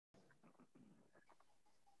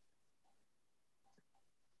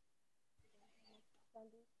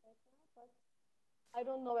I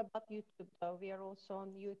don't know about YouTube though. We are also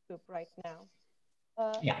on YouTube right now.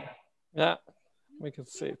 Yeah, we can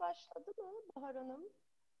see. Başladı mı Bahar Hanım?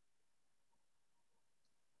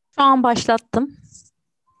 Şu an başlattım.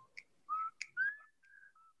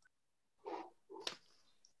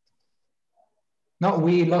 No,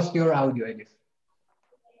 we lost your audio, Elif.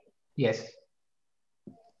 Yes.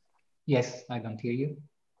 Yes, I don't hear you.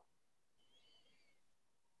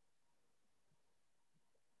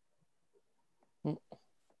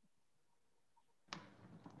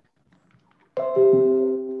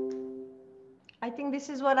 I think this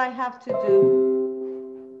is what I have to do.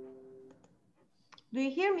 Do you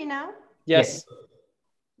hear me now? Yes.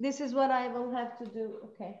 This is what I will have to do.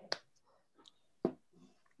 Okay.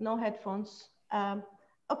 No headphones.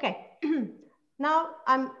 Okay. Now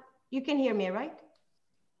you can hear me, right?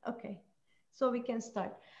 Okay. So we can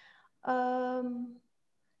start.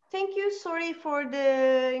 Thank you. Sorry for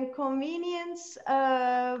the inconvenience.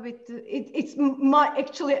 I'm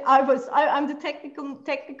the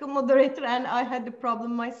technical moderator, and I had the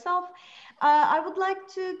problem myself. I would like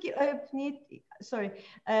to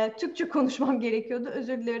Türkçe konuşmam gerekiyordu.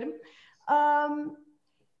 Özür dilerim.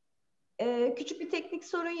 Küçük bir teknik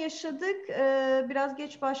sorun yaşadık. Biraz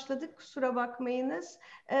geç başladık. Kusura bakmayınız.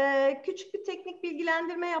 Küçük bir teknik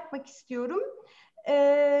bilgilendirme yapmak istiyorum.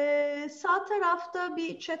 Sağ tarafta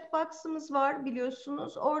bir chat box'ımız var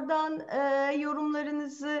biliyorsunuz. Oradan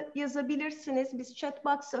yorumlarınızı yazabilirsiniz. Biz chat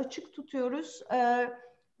box'ı açık tutuyoruz.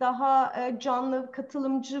 Daha canlı,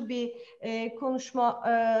 katılımcı bir konuşma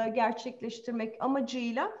gerçekleştirmek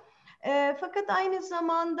amacıyla. Fakat aynı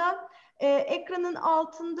zamanda ekranın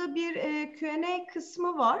altında bir Q&A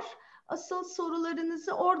kısmı var. Asıl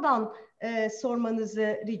sorularınızı oradan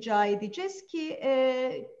sormanızı rica edeceğiz ki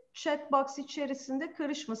chat box içerisinde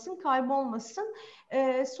karışmasın, kaybolmasın.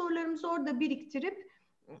 Sorularımızı orada biriktirip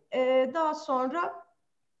daha sonra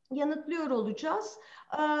yanıtlıyor olacağız.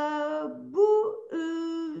 Bu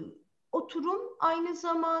oturum aynı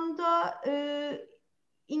zamanda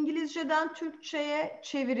İngilizceden Türkçe'ye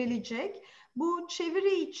çevrilecek. Bu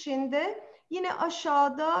çeviri içinde yine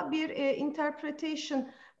aşağıda bir interpretation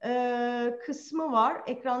kısmı var.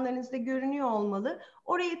 Ekranlarınızda görünüyor olmalı.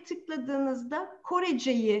 Oraya tıkladığınızda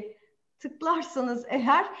Korece'yi tıklarsanız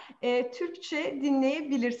eğer Türkçe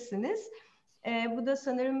dinleyebilirsiniz. Bu da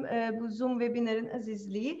sanırım bu Zoom webinarın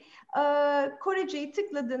azizliği. Korece'yi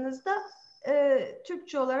tıkladığınızda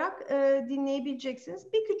Türkçe olarak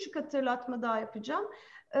dinleyebileceksiniz. Bir küçük hatırlatma daha yapacağım.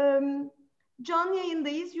 Canlı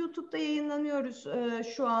yayındayız. YouTube'da yayınlanıyoruz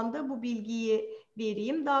şu anda. Bu bilgiyi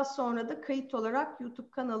vereyim. Daha sonra da kayıt olarak YouTube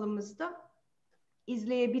kanalımızda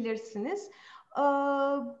izleyebilirsiniz.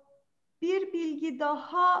 Bir bilgi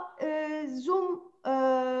daha, Zoom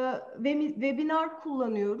webinar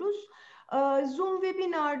kullanıyoruz. Zoom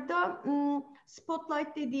webinarda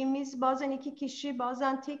spotlight dediğimiz bazen 2 kişi,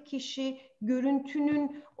 bazen tek kişi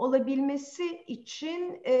görüntünün olabilmesi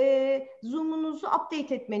için Zoom'unuzu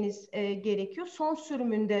update etmeniz gerekiyor. Son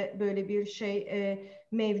sürümünde böyle bir şey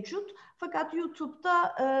mevcut. Fakat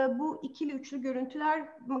YouTube'da bu ikili üçlü görüntüler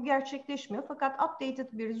gerçekleşmiyor. Fakat updated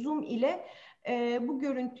bir Zoom ile bu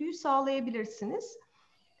görüntüyü sağlayabilirsiniz.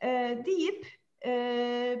 Deyip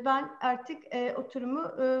ben artık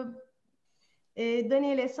oturumu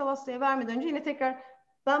Daniele SAVASTA'ya vermeden önce yine tekrar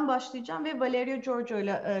ben başlayacağım ve Valerio Giorgio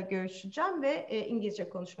ile görüşeceğim ve İngilizce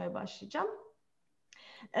konuşmaya başlayacağım.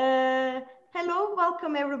 Hello,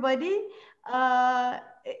 welcome everybody.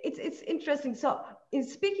 It's interesting. So, in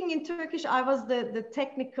speaking in Turkish, I was the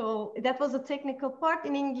technical. That was the technical part.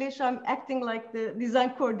 In English, I'm acting like the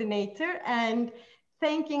design coordinator and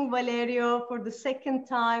thanking Valerio for the second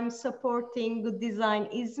time supporting Good Design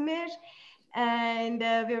İzmir. And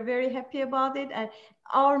we're very happy about it. And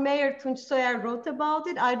our mayor Tunç Soyer wrote about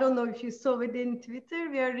it. I don't know if you saw it in Twitter.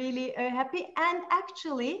 We are really happy. And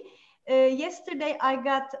actually, yesterday I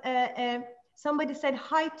got somebody said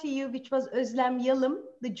hi to you, which was Özlem Yalım,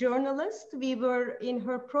 the journalist. We were in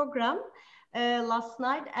her program last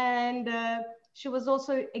night, and she was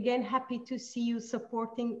also again happy to see you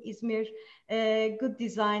supporting İzmir Good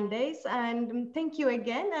Design Days. And thank you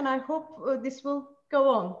again. And I hope this will go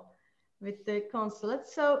on with the consulate.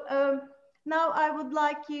 So now I would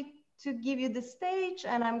like you to give you the stage,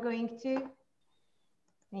 and I'm going to,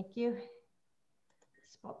 thank you,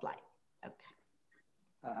 spotlight. Okay.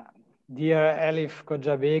 Dear Elif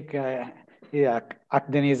Kocabek,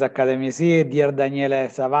 Akdeniz Akademisi, dear Daniele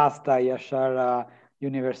SAVASTA, Yaşar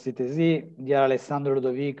Üniversitesi, dear Alessandro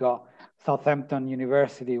LUDOVICO, Southampton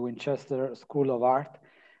University, Winchester School of Art,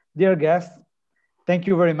 dear guests, thank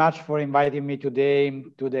you very much for inviting me today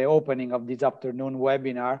to the opening of this afternoon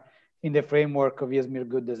webinar in the framework of İzmir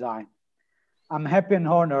Good Design. I'm happy and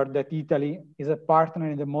honored that Italy is a partner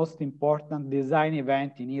in the most important design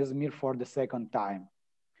event in Izmir for the second time.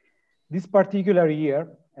 This particular year,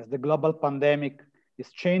 as the global pandemic is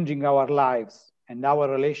changing our lives and our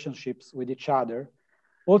relationships with each other,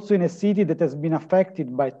 also in a city that has been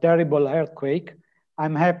affected by terrible earthquake,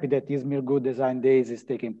 I'm happy that Izmir Good Design Days is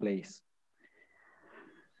taking place.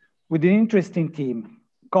 With an interesting theme,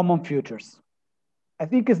 common futures. I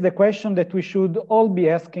think it's the question that we should all be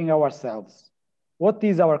asking ourselves. What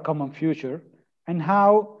is our common future and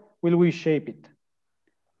how will we shape it?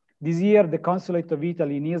 This year, the Consulate of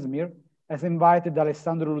Italy in Izmir has invited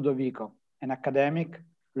Alessandro LUDOVICO, an academic,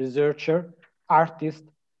 researcher, artist,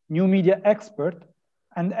 new media expert,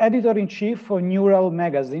 and editor-in-chief of Neural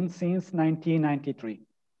magazine since 1993.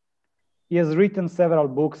 He has written several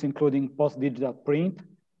books, including Post-Digital Print,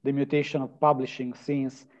 The Mutation of Publishing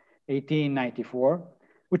since 1894,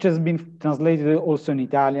 which has been translated also in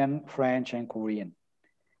Italian, French, and Korean.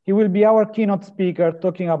 He will be our keynote speaker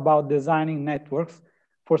talking about designing networks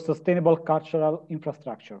for sustainable cultural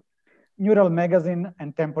infrastructure, Neural magazine,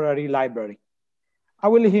 and temporary library. I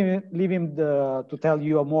will leave him to tell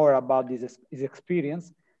you more about his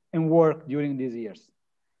experience and work during these years.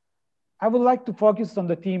 I would like to focus on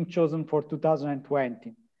the theme chosen for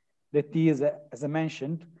 2020, that is, as I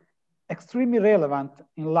mentioned, extremely relevant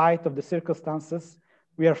in light of the circumstances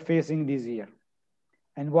we are facing this year,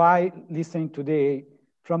 and why listening today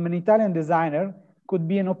from an Italian designer could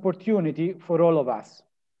be an opportunity for all of us.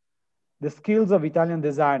 The skills of Italian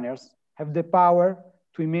designers have the power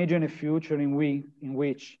to imagine a future in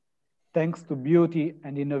which, thanks to beauty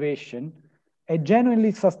and innovation, a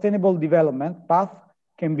genuinely sustainable development path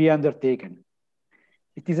can be undertaken.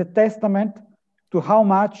 It is a testament to how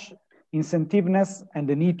much incentiveness and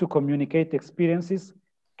the need to communicate experiences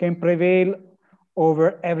can prevail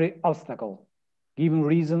over every obstacle, giving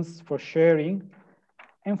reasons for sharing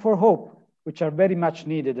and for hope, which are very much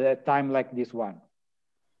needed at a time like this one.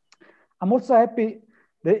 I'm also happy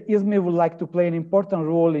that Izmir would like to play an important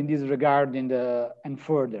role in this regard and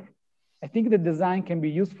further. I think that design can be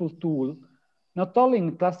a useful tool, not only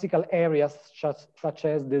in classical areas such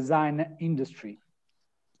as design industry.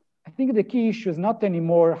 I think the key issue is not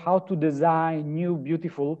anymore how to design new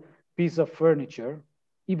beautiful piece of furniture,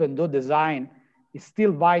 even though design is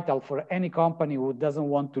still vital for any company who doesn't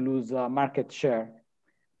want to lose market share,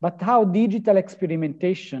 but how digital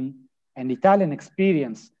experimentation and Italian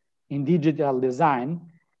experience in digital design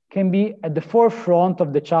can be at the forefront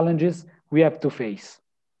of the challenges we have to face.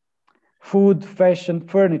 Food, fashion,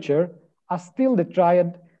 furniture are still the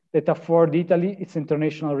triad that afford Italy its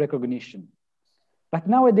international recognition. But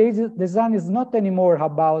nowadays, design is not anymore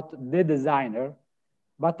about the designer,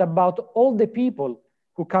 but about all the people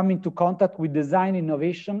who come into contact with design,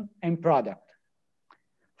 innovation, and product.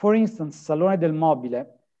 For instance, Salone del Mobile,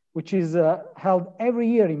 which is held every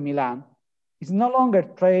year in Milan, is no longer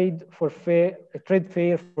a trade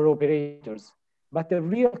fair for operators, but a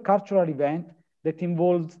real cultural event that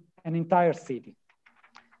involves an entire city,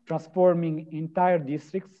 transforming entire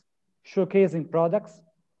districts, showcasing products,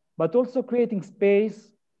 but also creating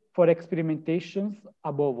space for experimentations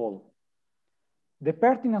above all. The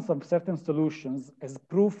pertinence of certain solutions as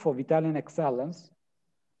proof of Italian excellence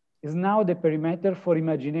is now the perimeter for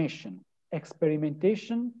imagination,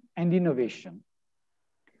 experimentation, and innovation.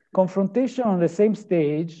 Confrontation on the same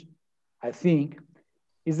stage, I think,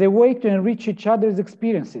 is a way to enrich each other's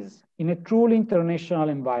experiences in a truly international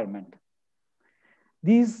environment.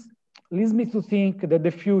 This leads me to think that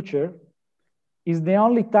the future is the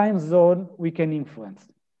only time zone we can influence.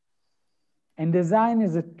 And design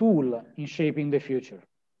is a tool in shaping the future.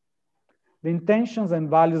 The intentions and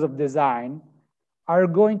values of design are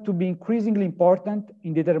going to be increasingly important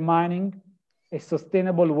in determining a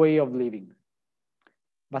sustainable way of living.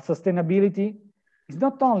 But sustainability is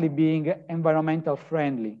not only being environmental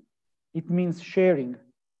friendly, it means sharing,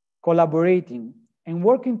 collaborating, and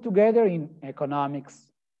working together in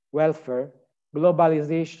economics, welfare,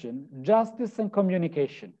 globalization, justice, and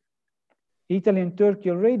communication. Italy and Turkey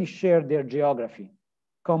already share their geography,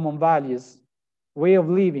 common values, way of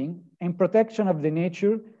living, and protection of the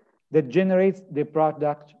nature that generates the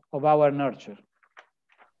product of our nurture.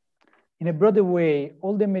 In a broader way,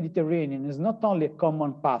 all the Mediterranean is not only a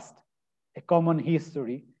common past, a common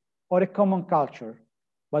history, or a common culture,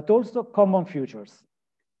 but also common futures.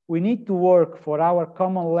 We need to work for our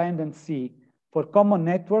common land and sea, for common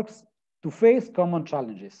networks, to face common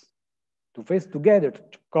challenges, to face together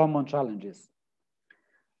common challenges.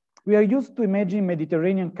 We are used to imagine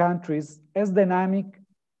Mediterranean countries as dynamic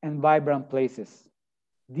and vibrant places.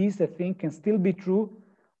 This, I think, can still be true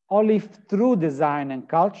only if through design and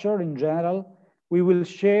culture in general, we will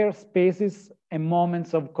share spaces and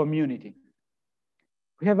moments of community.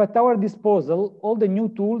 We have at our disposal all the new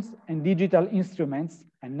tools and digital instruments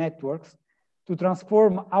and networks to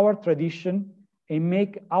transform our tradition and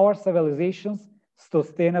make our civilizations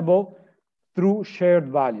sustainable through shared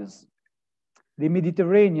values. The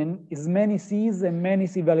Mediterranean is many seas and many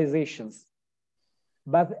civilizations.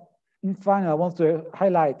 But in final, I want to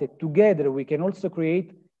highlight that together we can also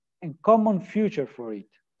create a common future for it.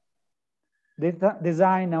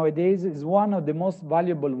 Design nowadays is one of the most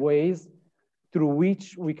valuable ways through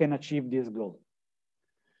which we can achieve this goal.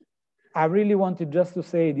 I really wanted just to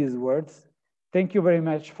say these words. Thank you very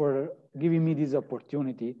much for giving me this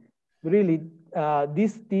opportunity. Really,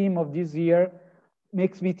 this theme of this year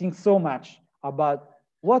makes me think so much about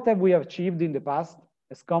what have we achieved in the past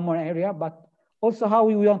as common area, but also how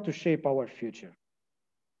we want to shape our future.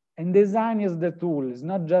 And design is the tool. It's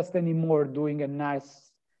not just anymore doing a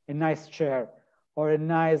nice chair or a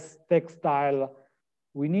nice textile.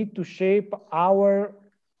 We need to shape our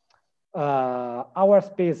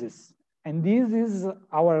spaces. And this is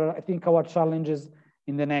I think our challenges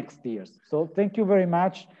in the next years. So thank you very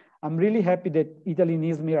much. I'm really happy that Italy and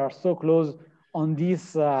Izmir are so close on these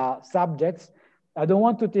subjects. I don't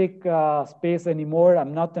want to take space anymore.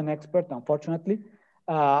 I'm not an expert, unfortunately.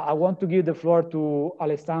 I want to give the floor to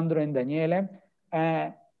Alessandro and Daniele.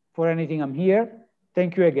 For anything, I'm here.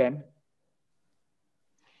 Thank you again.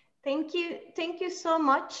 Thank you so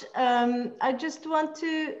much. I just want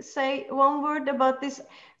to say one word about this.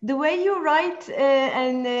 The way you write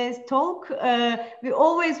and talk, we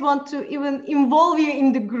always want to even involve you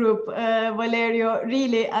in the group, Valerio,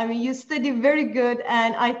 really. I mean, you study very good,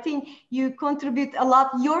 and I think you contribute a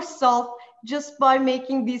lot yourself just by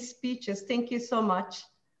making these speeches. Thank you so much.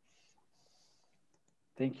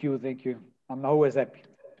 Thank you. I'm always happy.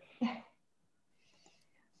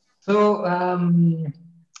 So,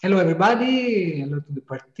 hello, everybody. Hello to the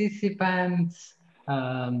participants,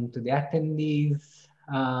 to the attendees.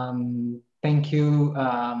 Thank you,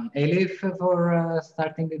 Elif, for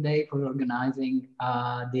starting the day, for organizing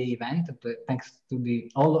the event. Thanks to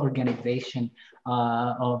the whole organization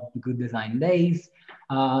of Good Design Days.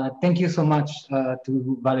 Thank you so much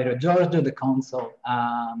to Valerio Giorgio, the consul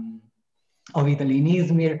of Italy in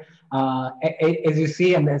Izmir. As you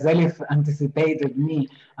see, and as Elif anticipated me,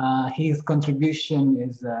 his contribution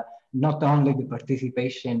is not only the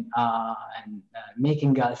participation and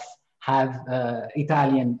making us have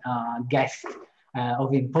Italian guests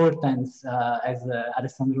of importance as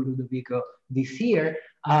Alessandro LUDOVICO this year,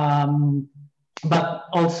 but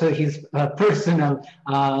also his personal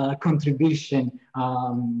contribution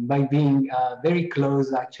by being very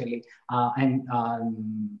close, actually, and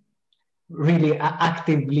really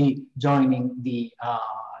actively joining the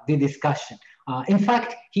discussion. In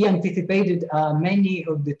fact, he anticipated many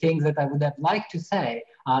of the things that I would have liked to say,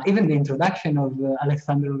 even the introduction of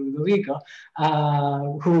Alessandro LUDOVICO,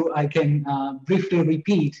 who I can briefly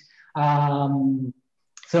repeat.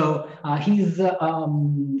 So he's a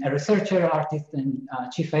researcher, artist, and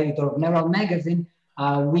chief editor of Neural Magazine,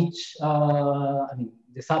 which, I mean,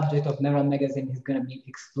 the subject of Neural Magazine is going to be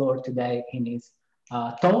explored today in his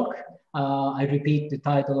talk. I repeat, the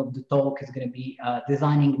title of the talk is going to be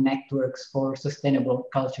Designing Networks for Sustainable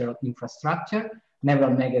Cultural Infrastructure,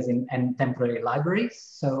 Neural Magazine and Temporary Libraries.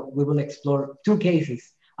 So we will explore two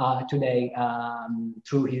cases today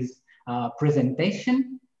through his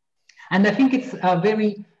presentation. And I think it's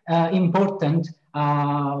very important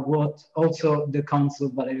what also the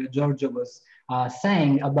consul Valerio Giorgio was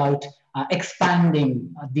saying about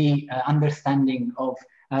expanding the understanding of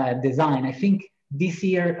design. I think this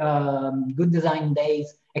year, Good Design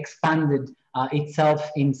Days expanded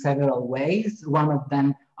itself in several ways. One of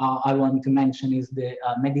them I want to mention is the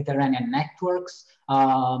Mediterranean Networks,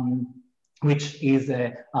 which is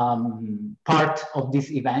a part of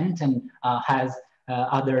this event and has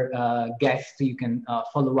other guests you can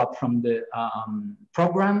follow up from the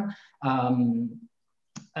program.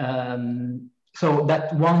 So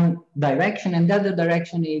that one direction, and the other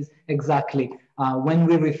direction is exactly when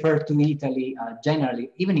we refer to Italy generally,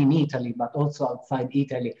 even in Italy, but also outside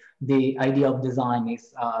Italy, the idea of design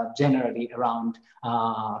is generally around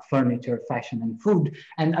furniture, fashion, and food.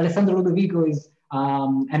 And Alessandro LUDOVICO is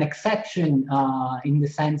an exception in the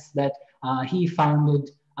sense that he founded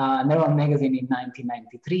Neural Magazine in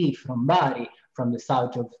 1993 from Bari, from the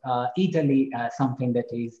south of Italy, something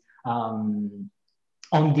that is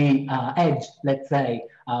on the edge, let's say,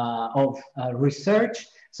 of research.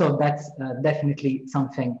 So that's definitely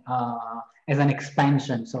something as an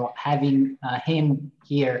expansion. So having him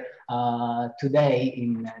here today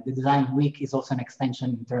in the Design Week is also an extension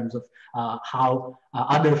in terms of how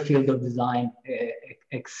other fields of design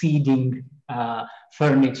exceeding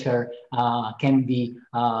furniture can be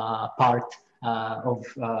part of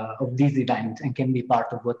this event and can be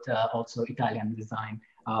part of what also Italian design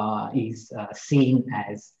is seen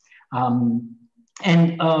as.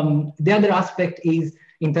 The other aspect is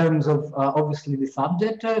in terms of obviously the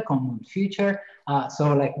subject, common future.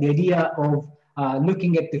 So like the idea of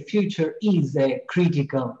looking at the future is a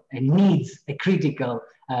critical and needs a critical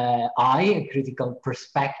eye, a critical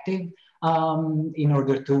perspective in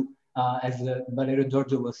order to, as Valerio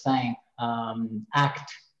Giorgio was saying,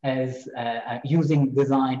 act as using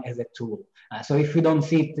design as a tool. So if we don't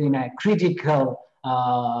see it in a critical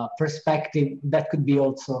perspective, that could be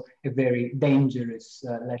also a very dangerous,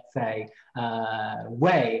 let's say,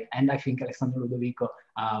 way. And I think Alessandro LUDOVICO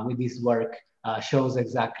with his work shows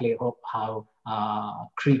exactly how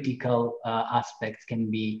critical aspects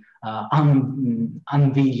can be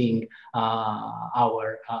unveiling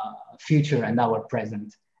our future and our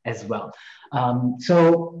present as well.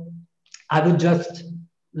 So I would just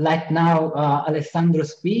let now Alessandro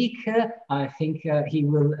speak. I think he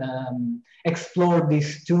will explore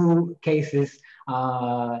these two cases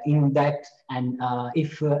in depth, and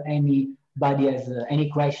if anybody has any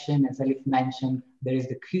question, as Elif mentioned, there is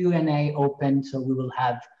the Q&A open, so we will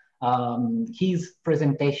have his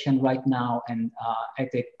presentation right now, and at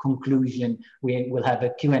the conclusion we will have a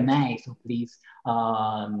Q&A, so please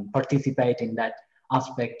participate in that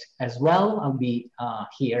aspect as well. I'll be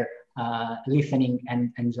here listening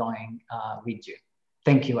and enjoying with you.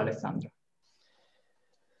 Thank you, Alessandro.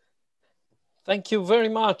 Thank you very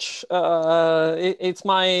much. It's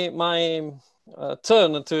my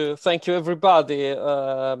turn to thank you, everybody.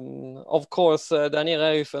 Of course,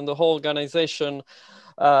 Daniele and the whole organization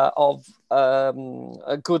of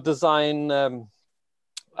a good design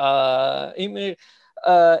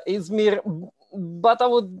İzmir. But I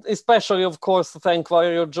would especially, of course, thank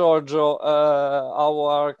Valerio Giorgio,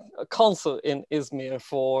 our consul in Izmir,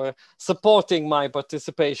 for supporting my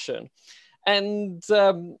participation. And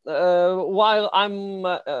while I'm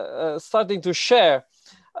starting to share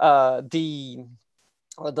the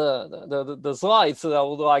slides that I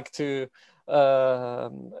would like to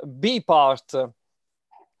be part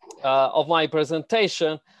of my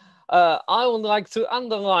presentation, I would like to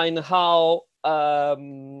underline how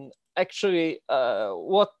actually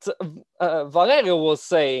what Valerio was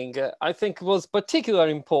saying, I think was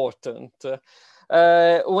particularly important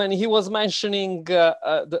when he was mentioning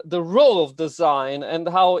the role of design and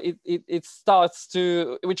how it starts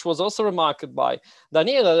to, which was also remarked by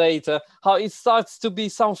Daniele later, how it starts to be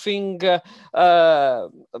something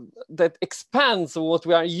that expands what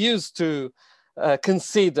we are used to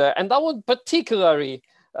consider. And I would particularly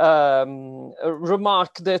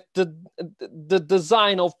remark that the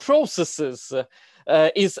design of processes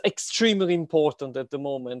is extremely important at the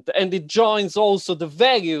moment, and it joins also the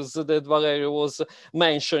values that Valerio was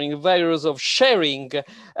mentioning, values of sharing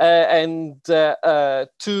and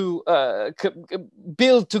to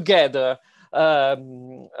build together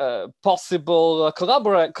possible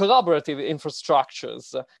collaborative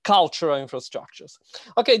infrastructures, cultural infrastructures.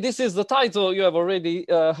 Okay, this is the title. You have already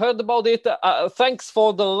heard about it. Thanks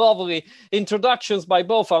for the lovely introductions by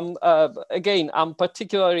both. Again, I'm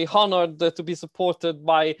particularly honored to be supported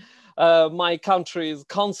by my country's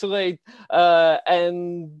consulate,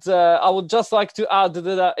 and I would just like to add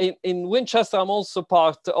that in Winchester, I'm also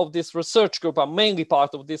part of this research group. I'm mainly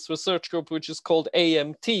part of this research group, which is called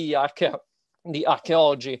AMT, the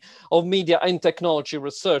Archaeology of Media and Technology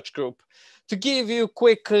Research Group. To give you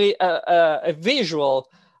quickly a visual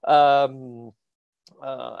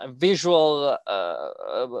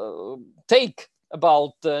take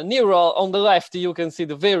about Neural, on the left you can see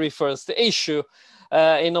the very first issue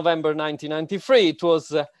in November 1993. It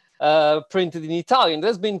was printed in Italian. It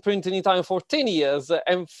has been printed in Italian for 10 years,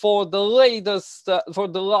 and for the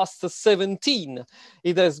last 17,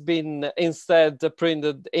 it has been instead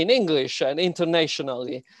printed in English and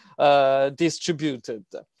internationally distributed.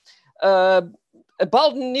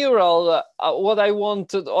 About Neural, what I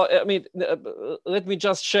wanted, let me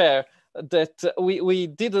just share that we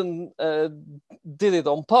didn't did it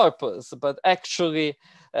on purpose, but actually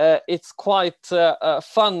it's quite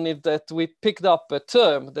funny that we picked up a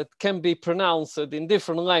term that can be pronounced in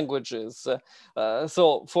different languages.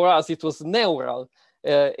 So for us, it was neural,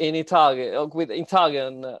 in Italian, with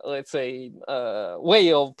Italian, let's say,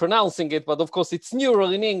 way of pronouncing it, but of course it's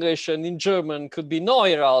neural in English, and in German could be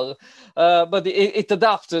neural, but it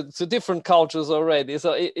adapted to different cultures already.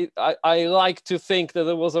 So I like to think that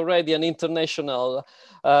there was already an international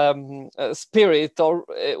spirit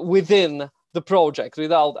within the project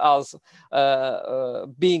without us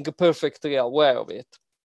being perfectly aware of it.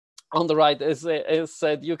 On the right, as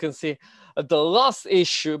said, you can see the last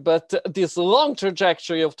issue, but this long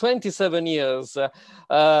trajectory of 27 years,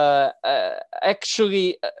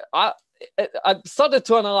 actually, I started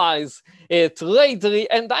to analyze it lately,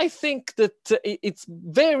 and I think that it's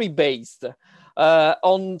very based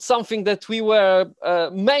on something that we were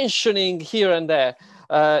mentioning here and there,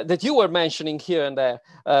 that you were mentioning here and there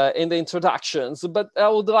in the introductions, but I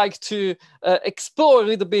would like to explore a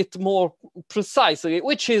little bit more precisely,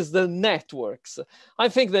 which is the networks. I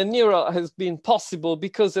think the neural has been possible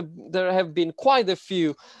because there have been quite a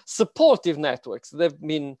few supportive networks that have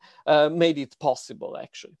been made it possible,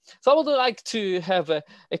 actually. So I would like to have a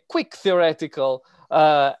quick theoretical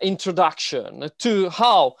introduction to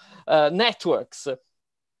how networks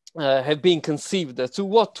have been conceived, to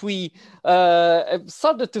what we have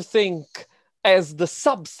started to think as the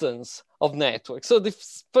substance of networks. So the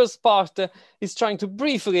first part is trying to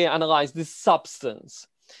briefly analyze this substance.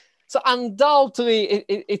 So undoubtedly,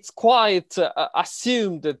 it's quite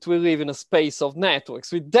assumed that we live in a space of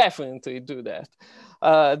networks. We definitely do that.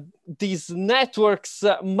 These networks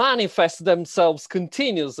manifest themselves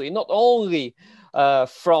continuously, not only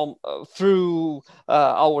through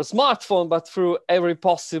our smartphone, but through every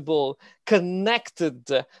possible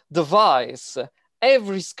connected device,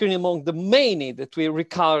 every screen among the many that we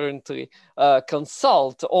recurrently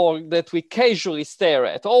consult or that we casually stare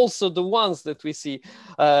at, also the ones that we see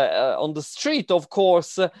on the street, of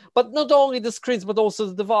course, but not only the screens, but also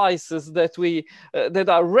the devices that we that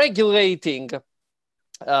are regulating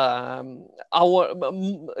our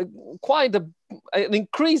quite an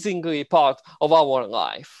increasingly part of our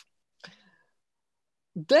life.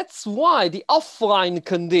 That's why the offline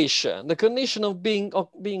condition, the condition of being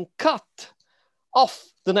cut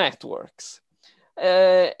off the networks,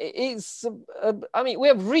 is, I mean, we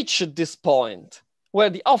have reached this point where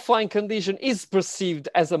the offline condition is perceived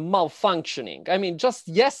as a malfunctioning. I mean, just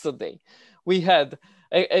yesterday we had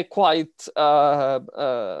a quite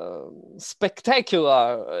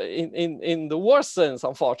spectacular, in the worst sense,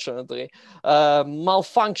 unfortunately,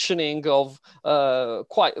 malfunctioning of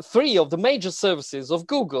quite 3 of the major services of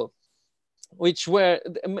Google, which were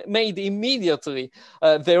made immediately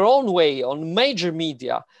their own way on major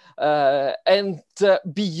media, and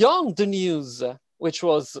beyond the news, which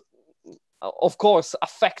was, of course,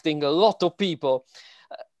 affecting a lot of people.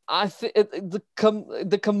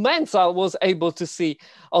 The comments I was able to see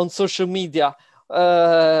on social media,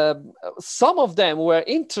 some of them were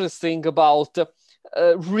interesting about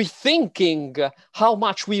rethinking how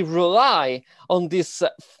much we rely on these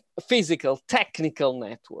physical, technical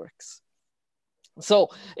networks. So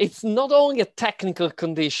it's not only a technical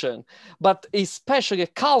condition, but especially a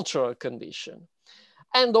cultural condition.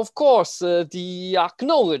 And of course, the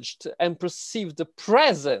acknowledged and perceived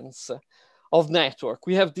presence of network,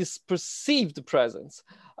 we have this perceived presence,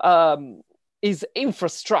 is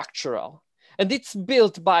infrastructural. And it's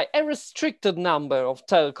built by a restricted number of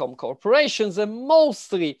telecom corporations, and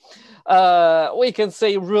mostly, we can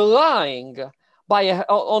say, relying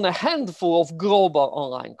on a handful of global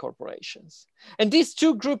online corporations. And these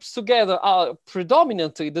two groups together are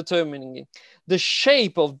predominantly determining the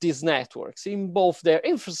shape of these networks in both their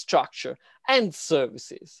infrastructure and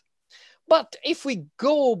services. But if we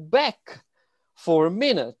go back for a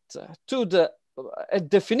minute to a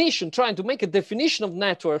definition, trying to make a definition of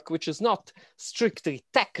network which is not strictly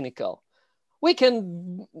technical, we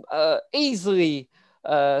can easily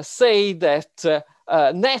say that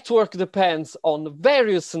network depends on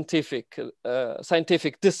various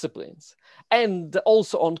scientific disciplines, and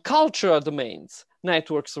also on cultural domains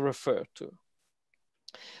networks refer to.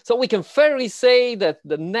 So we can fairly say that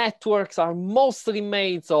the networks are mostly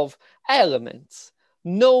made of elements,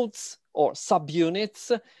 nodes or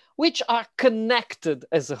subunits, which are connected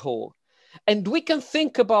as a whole. And we can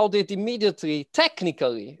think about it immediately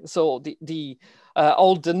technically. So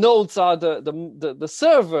all the nodes are the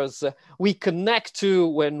servers we connect to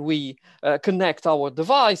when we connect our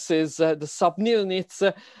devices, the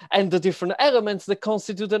subunits and the different elements that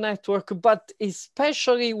constitute the network. But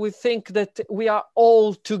especially we think that we are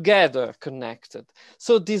all together connected.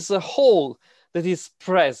 So this is a whole that is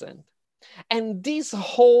present. And this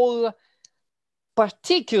whole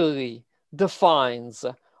particularly defines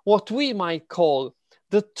what we might call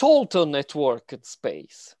the total networked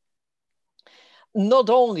space. Not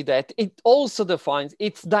only that, it also defines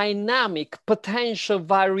its dynamic potential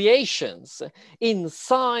variations in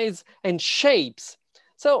size and shapes.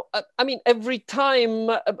 So, I mean, every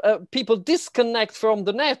time people disconnect from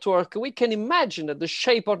the network, we can imagine that the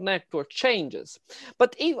shape of network changes.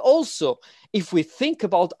 But if we think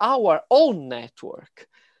about our own network,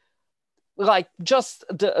 like just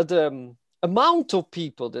the amount of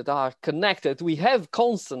people that are connected, we have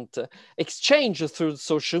constant exchange through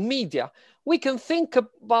social media, we can think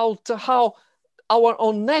about how our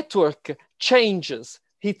own network changes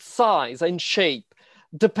its size and shape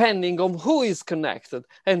depending on who is connected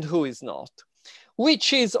and who is not,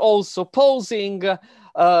 which is also posing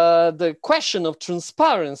the question of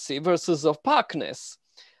transparency versus opaqueness.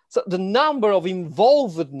 So the number of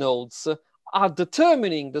involved nodes are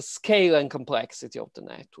determining the scale and complexity of the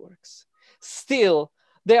networks. Still,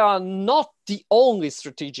 they are not the only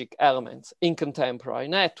strategic elements in contemporary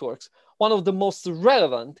networks. One of the most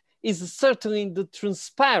relevant is certainly the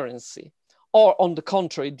transparency, or on the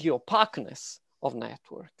contrary, the opaqueness of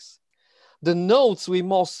networks. The nodes we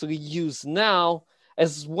mostly use now,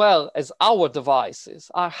 as well as our devices,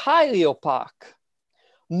 are highly opaque.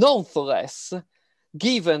 Nonetheless,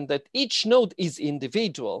 given that each node is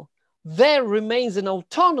individual, there remains an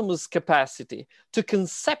autonomous capacity to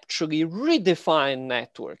conceptually redefine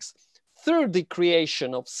networks through the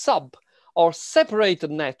creation of sub or separated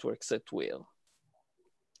networks at will.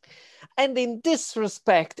 And in this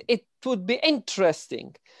respect, it would be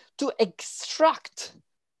interesting to extract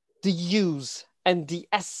the use and the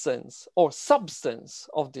essence or substance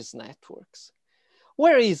of these networks.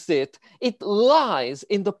 Where is it? It lies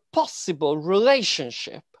in the possible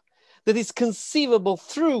relationship that is conceivable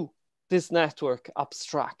through this network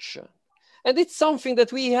abstraction. And it's something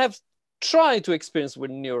that we have tried to experience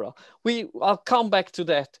with Neural. I'll come back to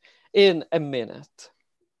that in a minute.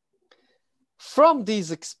 From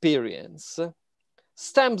this experience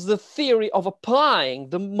stems the theory of applying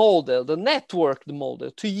the model, the networked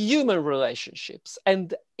model, to human relationships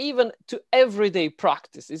and even to everyday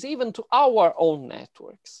practices, even to our own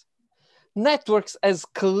networks. Networks as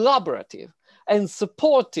collaborative and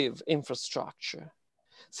supportive infrastructure.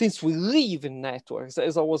 Since we live in networks,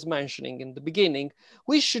 as I was mentioning in the beginning,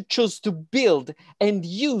 we should choose to build and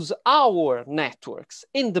use our networks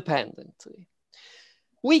independently.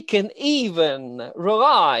 We can even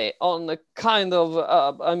rely on a kind of,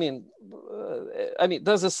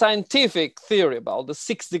 there's a scientific theory about the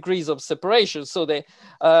 6 degrees of separation. So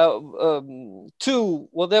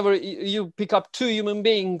you pick up 2 human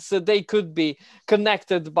beings, they could be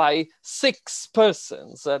connected by 6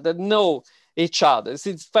 persons that know each other.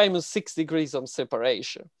 It's famous 6 degrees of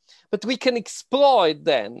separation. But we can exploit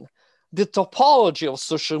then the topology of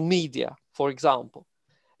social media, for example,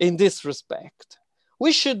 in this respect.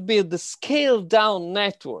 We should build the scaled down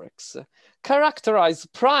networks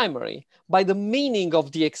characterized primarily by the meaning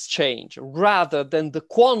of the exchange rather than the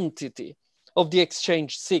quantity of the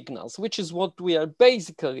exchange signals, which is what we are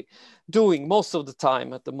basically doing most of the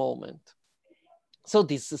time at the moment. So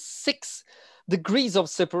these 6 degrees of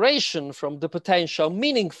separation from the potential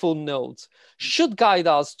meaningful nodes should guide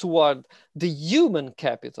us toward the human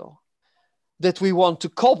capital that we want to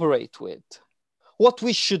cooperate with. What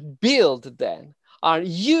we should build then are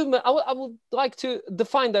human, I would like to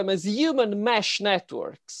define them as human mesh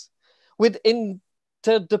networks with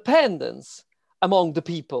interdependence among the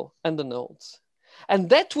people and the nodes. And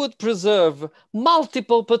that would preserve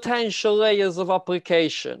multiple potential layers of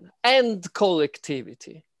application and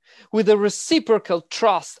collectivity with a reciprocal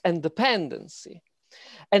trust and dependency,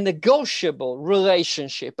 a negotiable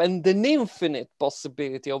relationship and an infinite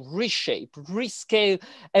possibility of reshape, rescale,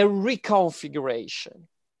 and reconfiguration.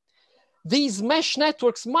 These mesh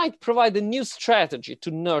networks might provide a new strategy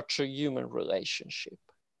to nurture human relationship.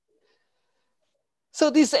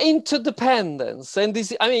 So this interdependence and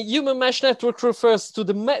this, human mesh network refers to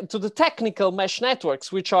the technical mesh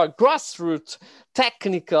networks, which are grassroots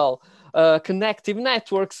technical connective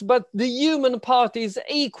networks, but the human part is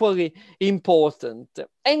equally important.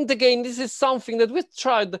 And again, this is something that we've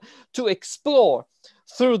tried to explore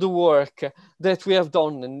through the work that we have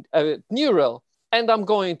done in Neural. And I'm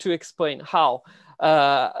going to explain how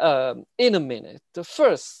in a minute.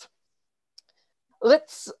 First,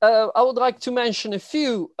 I would like to mention a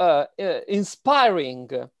few inspiring,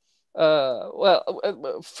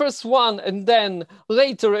 first one and then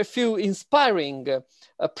later a few inspiring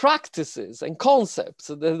practices and concepts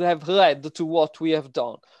that have led to what we have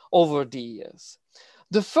done over the years.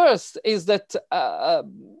 The first is that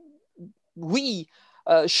we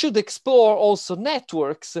should explore also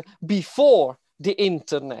networks before the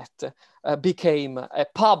internet became a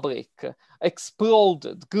public,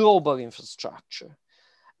 exploded global infrastructure,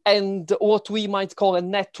 and what we might call a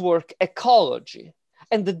network ecology.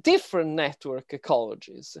 And the different network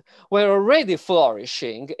ecologies were already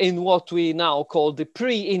flourishing in what we now call the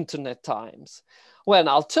pre-internet times, when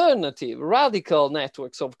alternative, radical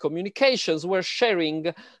networks of communications were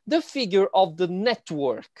sharing the figure of the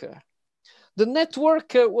networker. The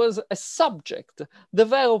networker was a subject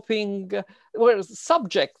developing, were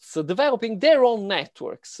subjects developing their own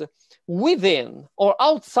networks within or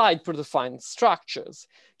outside predefined structures.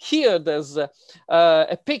 Here there's a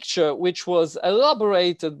picture which was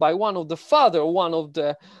elaborated by one of the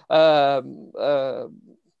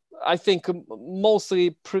I think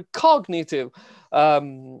mostly precognitive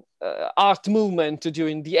art movement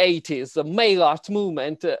during the 80s, the male art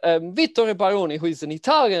movement. Vittore Baroni, who is an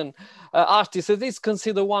Italian artist, is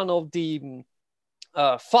considered one of the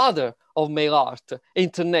father of male art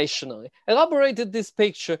internationally, elaborated this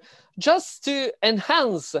picture just to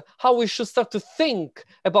enhance how we should start to think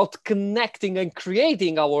about connecting and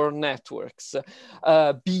creating our networks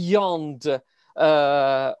beyond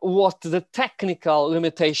what the technical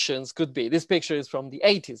limitations could be. This picture is from the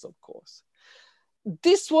 80s, of course.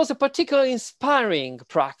 This was a particularly inspiring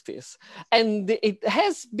practice, and it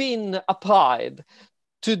has been applied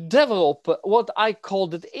to develop what I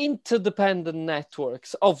called it interdependent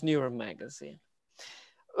networks of Neural Magazine.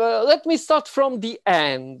 Let me start from the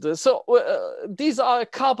end. So these are a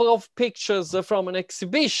couple of pictures from an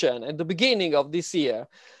exhibition at the beginning of this year.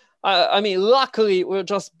 I mean, luckily we're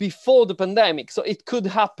just before the pandemic, so it could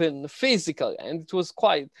happen physically, and it was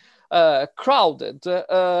quite crowded.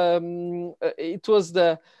 It was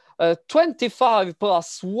the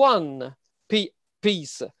 25+1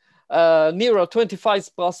 piece, Neural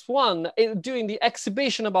 25+1, during the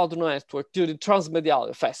exhibition about the network during the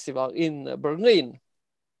Transmediale Festival in Berlin.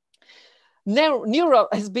 Neural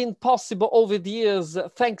has been possible over the years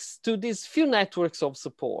thanks to these few networks of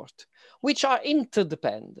support, which are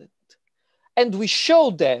interdependent. And we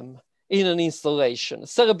show them in an installation,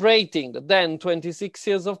 celebrating the then 26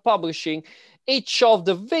 years of publishing. Each of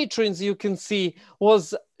the vitrines you can see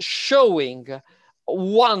was showing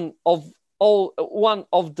one of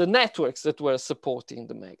the networks that were supporting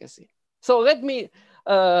the magazine. So let me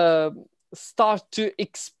start to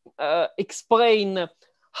explain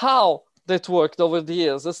how that worked over the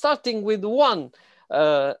years, starting with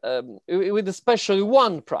especially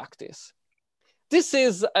one practice. This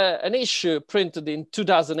is an issue printed in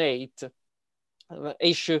 2008,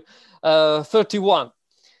 issue 31.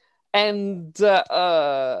 And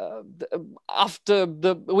after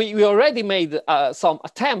we already made some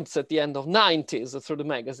attempts at the end of 90s through the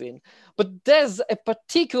magazine, but there's a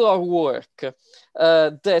particular work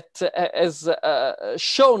that has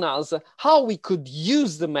shown us how we could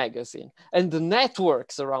use the magazine and the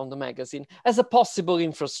networks around the magazine as a possible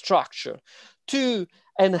infrastructure to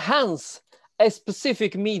enhance a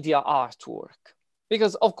specific media artwork.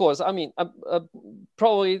 Because, of course, I mean,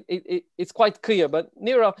 probably it's quite clear, but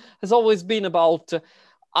Neural has always been about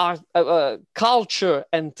art, culture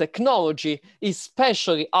and technology,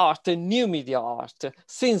 especially art and new media art,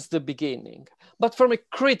 since the beginning, but from a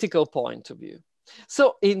critical point of view.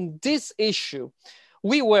 So in this issue,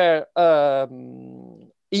 we were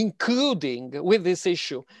including an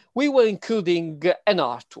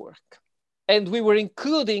artwork, and we were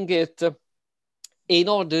including it in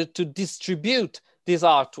order to distribute this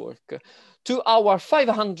artwork to our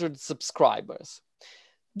 500 subscribers.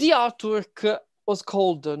 The artwork was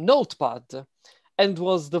called Notepad and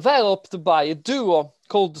was developed by a duo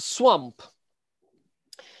called Swamp.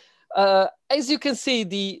 As you can see,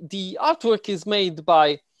 the artwork is made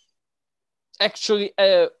by actually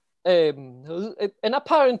an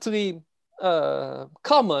apparently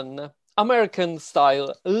common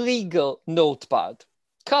American-style legal notepad.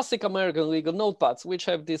 Classic American legal notepads, which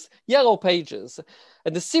have these yellow pages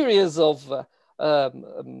and a series of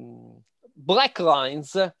black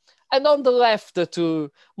lines. And on the left,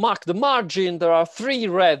 to mark the margin, there are 3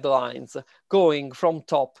 red lines going from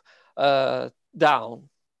top down.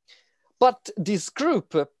 But this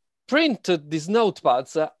group printed these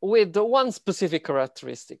notepads with one specific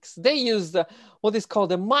characteristics. They used what is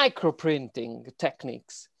called a microprinting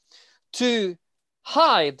techniques to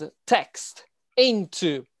hide text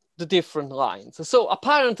into the different lines. So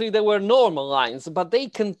apparently there were normal lines, but they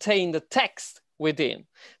contained the text within.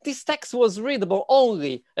 This text was readable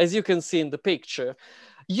only, as you can see in the picture,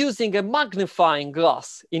 using a magnifying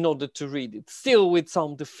glass in order to read it, still with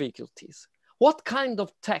some difficulties. What kind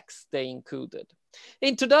of text they included?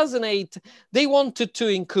 In 2008, they wanted to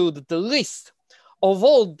include the list of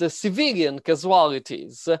all the civilian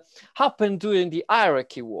casualties happened during the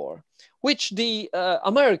Iraqi war, which the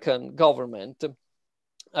American government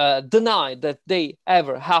denied that they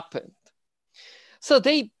ever happened. So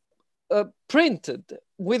they printed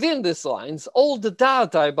within these lines all the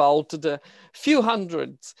data about the few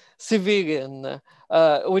hundred civilian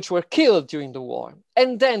which were killed during the war.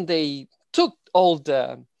 And then they took all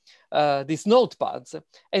these notepads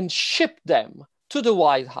and shipped them to the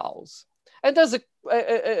White House. And there's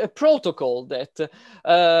a protocol that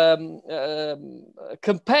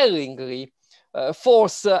compellingly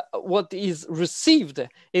force what is received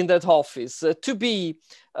in that office to be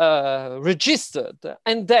registered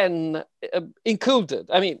and then included,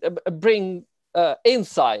 bring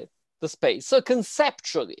inside the space. So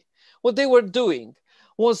conceptually, what they were doing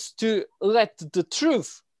was to let the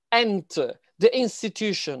truth enter the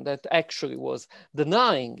institution that actually was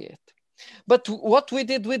denying it. But what we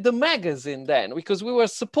did with the magazine then, because we were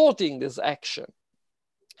supporting this action,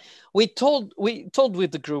 we told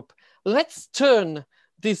with the group, let's turn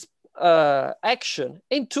this action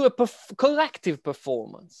into a collective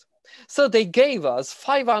performance. So they gave us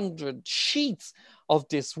 500 sheets of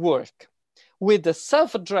this work with a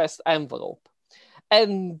self-addressed envelope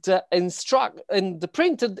and the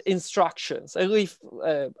printed instructions, a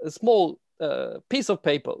small piece of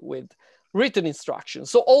paper with written instructions.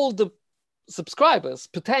 So all the subscribers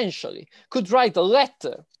potentially could write a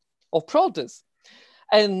letter of protest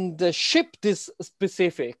and ship this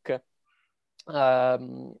specific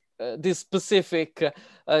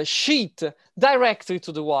sheet directly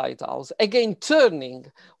to the White House, again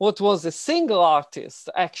turning what was a single artist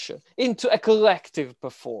action into a collective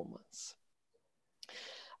performance.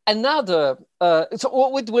 Another, so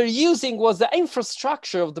what we're using was the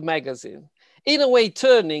infrastructure of the magazine, in a way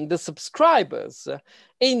turning the subscribers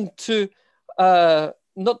into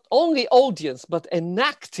not only audience, but an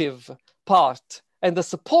active part and the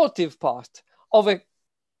supportive part of an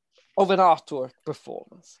artwork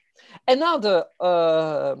performance. Another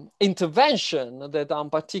intervention that I'm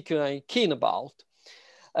particularly keen about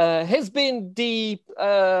has been the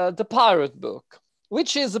Pirate Book,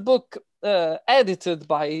 which is a book edited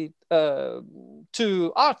by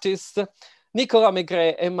two artists, Nicolas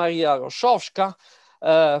Maigret and Maria Roszowska,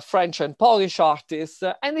 French and Polish artists,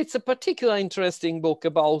 and it's a particularly interesting book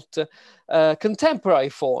about contemporary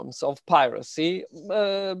forms of piracy,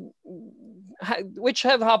 which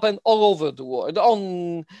have happened all over the world,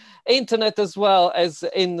 on internet as well as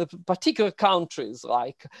in particular countries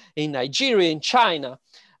like in Nigeria, in China,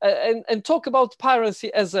 and talk about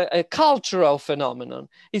piracy as a cultural phenomenon,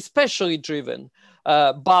 especially driven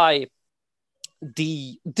by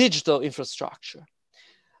the digital infrastructure.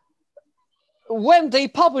 When they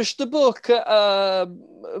published the book,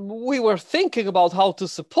 we were thinking about how to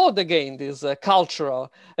support again this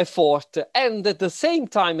cultural effort, and at the same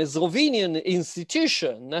time, a Slovenian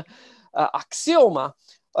institution, Axioma,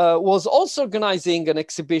 was also organizing an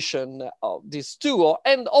exhibition of this tour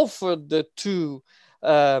and offered to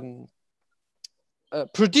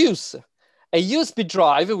produce a USB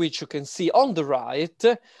drive, which you can see on the right,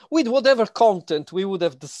 with whatever content we would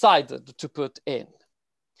have decided to put in.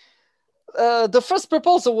 The first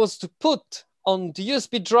proposal was to put on the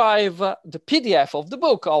USB drive the PDF of the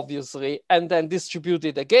book, obviously, and then distribute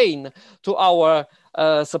it again to our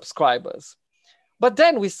subscribers. But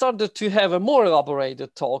then we started to have a more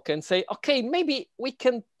elaborated talk and say, okay, maybe we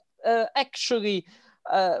can actually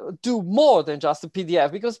do more than just a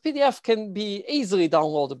PDF, because PDF can be easily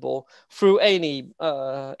downloadable through any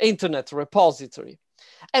internet repository.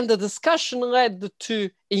 And the discussion led to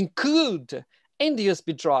include in the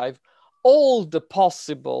USB drive all the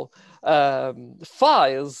possible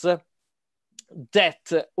files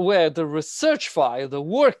that were the research file, the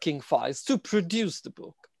working files to produce the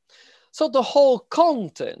book. So the whole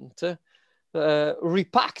content,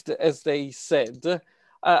 repacked, as they said,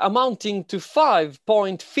 amounting to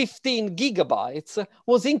 5.15 gigabytes,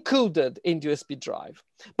 was included in the USB drive.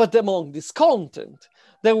 But among this content,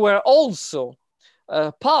 there were also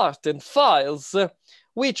parts and files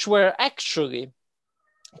which were actually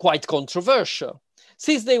quite controversial.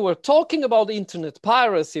 Since they were talking about internet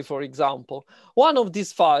piracy, for example, one of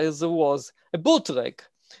these files was a bootleg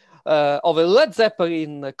of a Led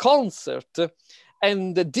Zeppelin concert.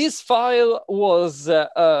 And this file was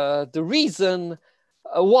the reason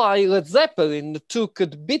why Led Zeppelin took the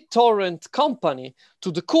BitTorrent company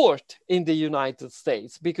to the court in the United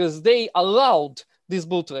States, because they allowed this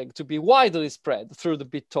bootleg to be widely spread through the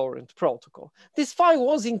BitTorrent protocol. This file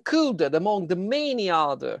was included among the many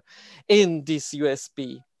other in this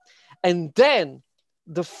USB. And then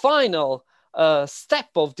the final step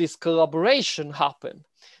of this collaboration happened.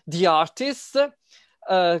 The artists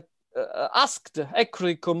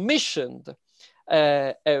actually commissioned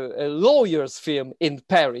a lawyer's firm in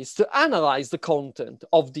Paris to analyze the content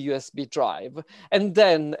of the USB drive and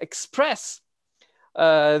then express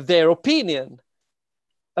their opinion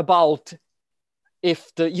about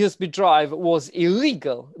if the USB drive was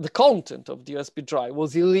illegal, the content of the USB drive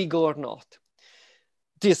was illegal or not.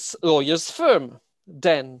 This lawyer's firm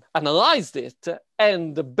then analyzed it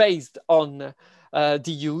and based on the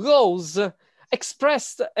EU laws,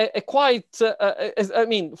 expressed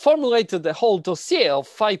formulated a whole dossier of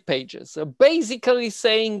 5 pages, basically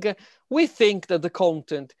saying, we think that the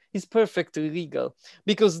content is perfectly legal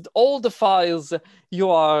because all the files you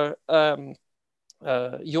are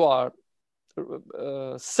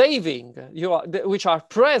saving, which are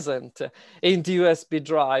present in the USB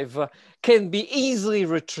drive, can be easily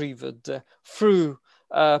retrieved through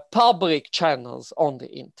public channels on the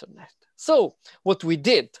internet. So what we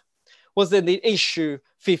did was that in issue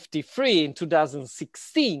 53 in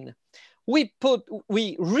 2016, we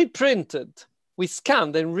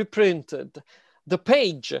scanned and reprinted the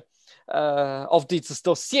page of this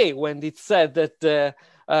dossier when it said that the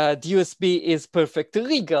USB is perfectly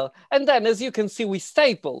legal. And then, as you can see, we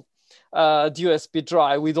stapled the USB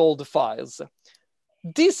drive with all the files.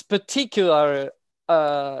 This particular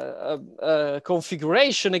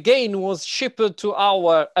configuration again was shipped to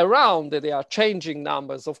they are changing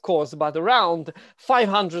numbers of course, but around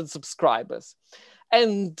 500 subscribers.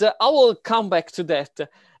 And I will come back to that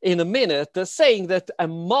in a minute, saying that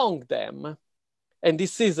among them, and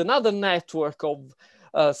this is another network of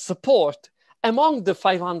support, among the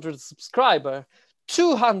 500 subscribers,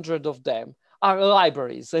 200 of them are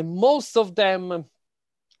libraries, and most of them,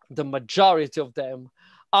 the majority of them,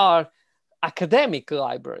 are academic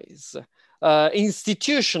libraries,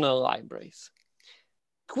 institutional libraries.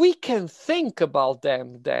 We can think about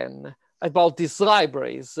them then, about these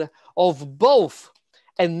libraries, of both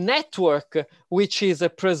a network which is a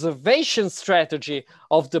preservation strategy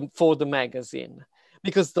for the magazine,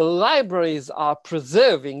 because the libraries are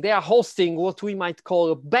preserving, they are hosting what we might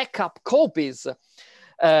call backup copies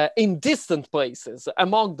in distant places.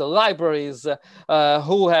 Among the libraries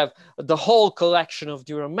who have the whole collection of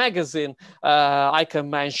the Euro magazine, I can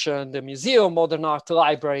mention the Museum of Modern Art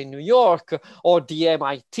Library in New York, or the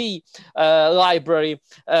MIT Library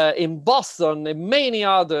in Boston, and many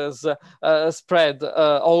others spread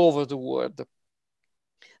all over the world.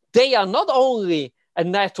 They are not only a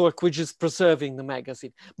network which is preserving the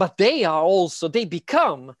magazine, but they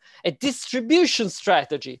become a distribution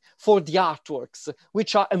strategy for the artworks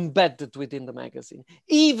which are embedded within the magazine,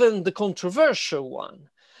 even the controversial one.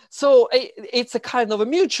 So it's a kind of a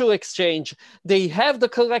mutual exchange. They have the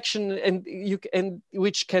collection and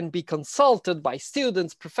which can be consulted by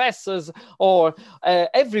students, professors, or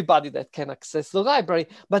everybody that can access the library,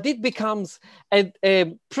 but it becomes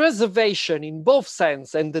a preservation in both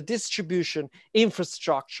sense and the distribution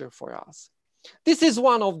infrastructure for us. This is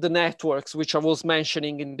one of the networks which I was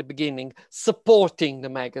mentioning in the beginning, supporting the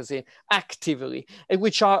magazine actively, and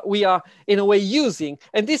which we are in a way using.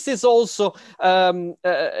 And this is also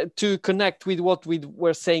to connect with what we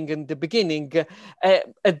were saying in the beginning,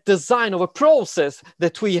 a design of a process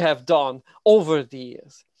that we have done over the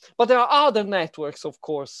years. But there are other networks, of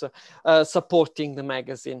course, supporting the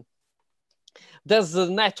magazine. There's the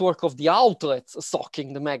network of the outlets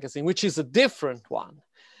stocking the magazine, which is a different one.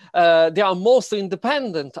 There are mostly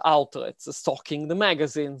independent outlets stocking the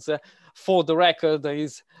magazines. For the record, there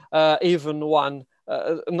is even one,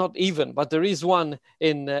 but there is one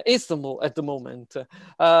in Istanbul at the moment.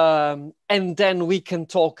 And then we can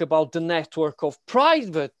talk about the network of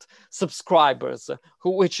private subscribers,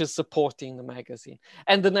 which is supporting the magazine,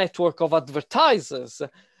 and the network of advertisers,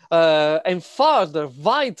 and further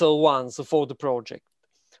vital ones for the project,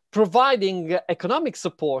 providing economic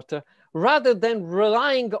support rather than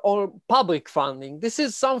relying on public funding. This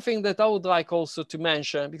is something that I would like also to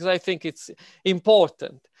mention, because I think it's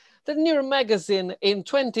important. The Euro magazine, in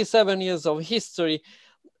 27 years of history,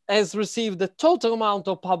 has received the total amount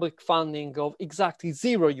of public funding of exactly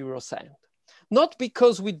 €0. Not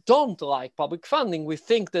because we don't like public funding. We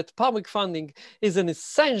think that public funding is an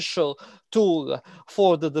essential tool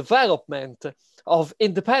for the development of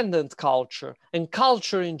independent culture and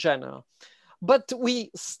culture in general. But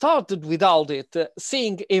we started without it,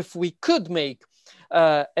 seeing if we could make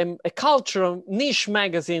a cultural niche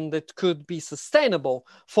magazine that could be sustainable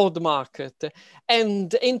for the market.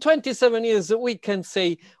 And in 27 years, we can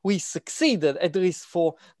say we succeeded, at least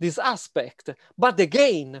for this aspect. But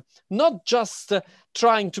again, not just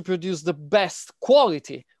trying to produce the best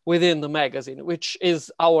quality within the magazine, which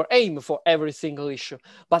is our aim for every single issue,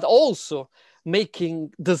 but also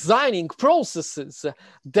designing processes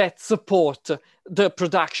that support the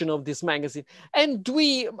production of this magazine. And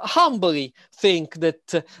we humbly think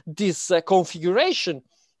that this configuration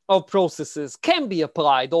of processes can be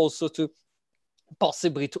applied also to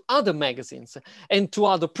possibly to other magazines and to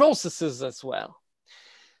other processes as well.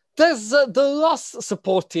 There's the last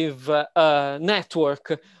supportive network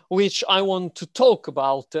which I want to talk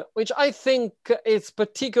about, which I think is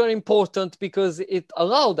particularly important because it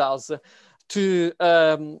allowed us to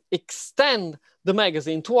extend the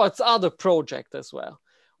magazine towards other projects as well,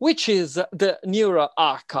 which is the Neuro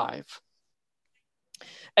Archive,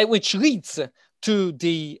 and which leads to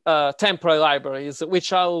the temporary libraries,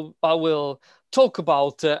 which I will talk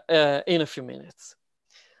about in a few minutes.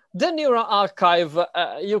 The Neuro Archive,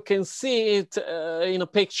 you can see it in a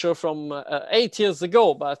picture from 8 years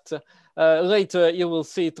ago, but later you will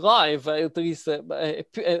see it live, at least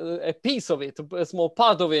a piece of it, a small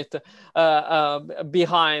part of it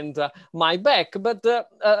behind my back. But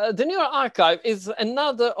the Neuro Archive is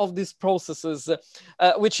another of these processes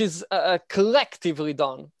which is collectively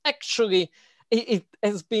done. Actually, it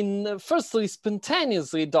has been firstly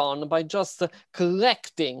spontaneously done by just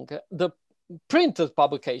collecting the printed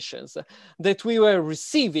publications that we were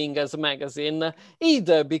receiving as a magazine,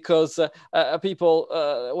 either because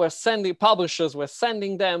publishers were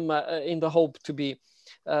sending them in the hope to be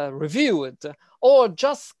reviewed, or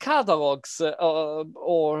just catalogs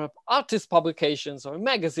or artist publications or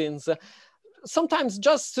magazines, sometimes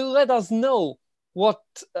just to let us know what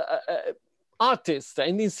artists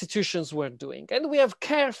and institutions were doing. And we have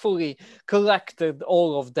carefully collected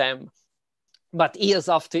all of them. But years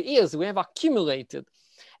after years, we have accumulated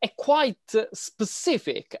a quite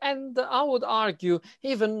specific, and I would argue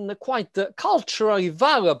even quite culturally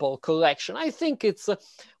valuable collection. I think it's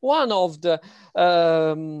one of the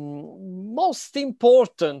most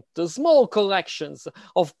important small collections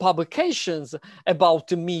of publications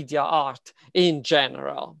about media art in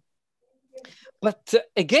general. But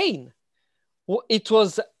again, it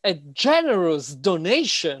was a generous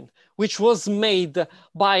donation which was made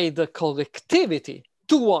by the collectivity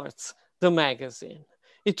towards the magazine.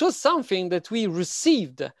 It was something that we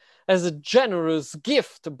received as a generous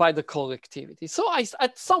gift by the collectivity. So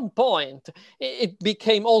at some point, it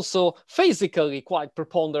became also physically quite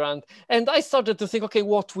preponderant. And I started to think, okay,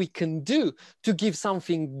 what we can do to give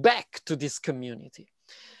something back to this community.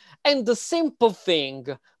 And the simple thing,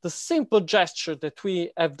 the simple gesture that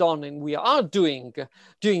we have done and we are doing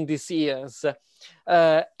during these years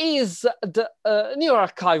is the Neuro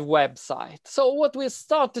Archive website. So what we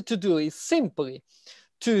started to do is simply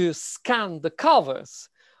to scan the covers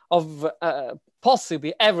of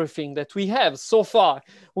possibly everything that we have. So far,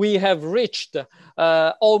 we have reached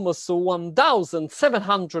almost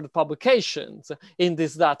 1,700 publications in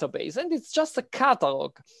this database. And it's just a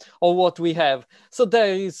catalog of what we have. So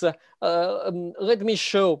there is, let me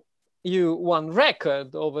show you one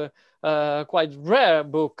record of a quite rare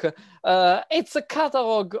book. It's a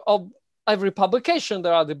catalog of every publication.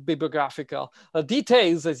 There are the bibliographical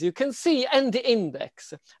details, as you can see, and the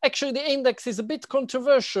index. Actually, the index is a bit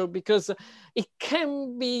controversial because it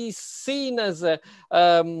can be seen as a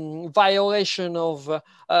violation of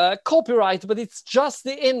copyright, but it's just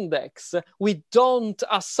the index. We don't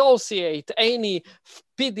associate any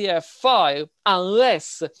PDF file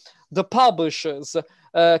unless the publishers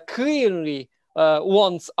clearly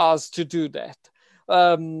wants us to do that.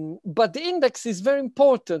 But the index is very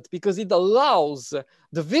important because it allows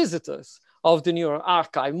the visitors of the Neuro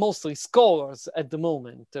Archive, mostly scholars at the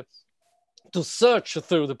moment, to search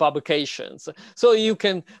through the publications. So you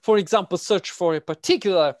can, for example, search for a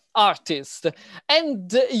particular artist,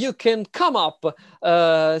 and you can come up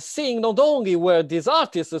seeing not only where this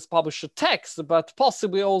artist has published a text, but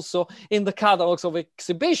possibly also in the catalogs of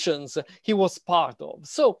exhibitions he was part of.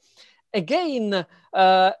 So again,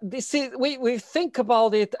 this is, we think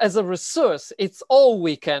about it as a resource. It's all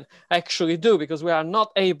we can actually do because we are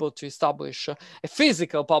not able to establish a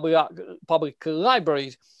physical public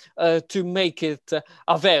library to make it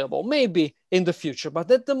available, maybe in the future.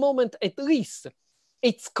 But at the moment, at least,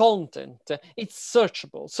 its content, it's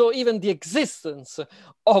searchable. So even the existence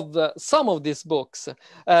of some of these books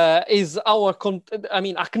is our,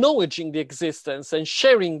 acknowledging the existence and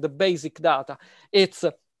sharing the basic data. It's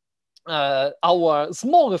our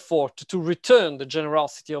small effort to return the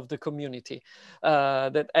generosity of the community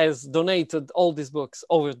that has donated all these books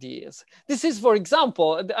over the years. This is, for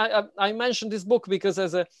example, I mentioned this book because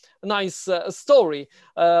there's a nice story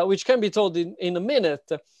which can be told in a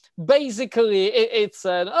minute. Basically, it's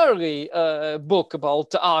an early book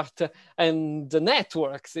about art and the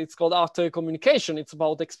networks. It's called Art Communication. It's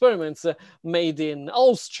about experiments made in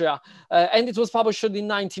Austria. And it was published in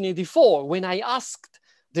 1984 when I asked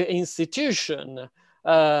the institution,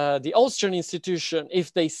 the Austrian institution,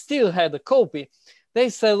 if they still had a copy. They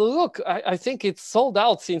said, look, I think it's sold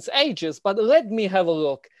out since ages, but let me have a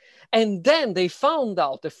look. And then they found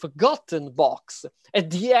out a forgotten box at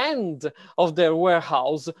the end of their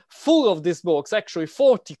warehouse full of these books, actually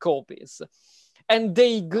 40 copies. And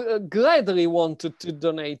they gladly wanted to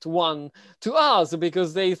donate one to us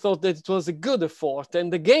because they thought that it was a good effort.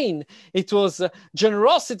 And again, it was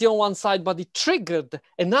generosity on one side, but it triggered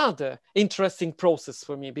another interesting process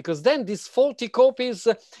for me, because then these 40 copies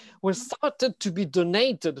were started to be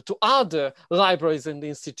donated to other libraries and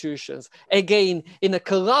institutions, again, in a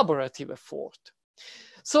collaborative effort.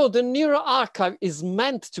 So the Neuro Archive is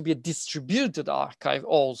meant to be a distributed archive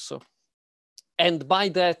also. And by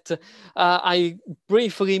that, I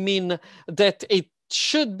briefly mean that it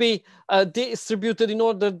should be distributed in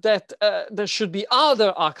order that there should be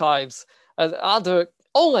other archives, other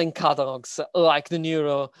online catalogs like the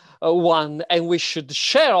Neuro one, and we should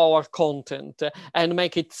share our content and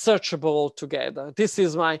make it searchable together. This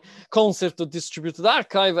is my concept of distributed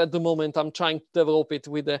archive. At the moment, I'm trying to develop it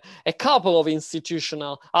with a couple of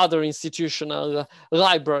other institutional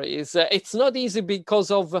libraries. It's not easy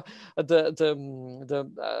because of the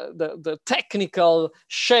technical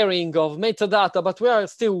sharing of metadata, but we are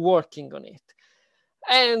still working on it.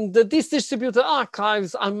 And these distributed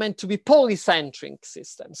archives are meant to be polycentric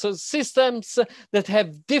systems, so systems that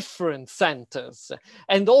have different centers,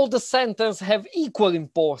 and all the centers have equal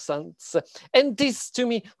importance. And this, to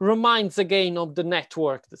me, reminds again of the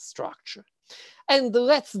networked structure. And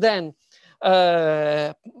let's then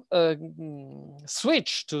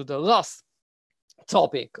switch to the last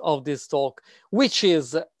topic of this talk, which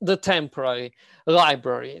is the temporary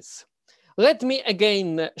libraries. Let me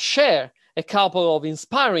again share a couple of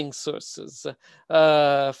inspiring sources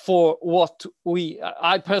for what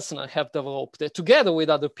I personally have developed together with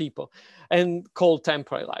other people and called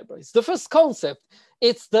temporary libraries. The first concept,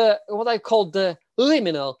 it's what I call the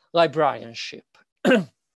liminal librarianship.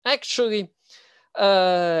 Actually,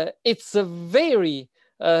 it's a very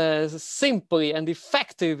simply and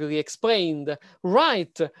effectively explained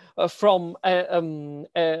right from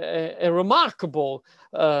a remarkable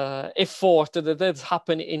effort that has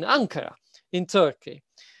happened in Ankara, in Turkey.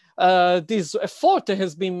 This effort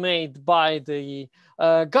has been made by the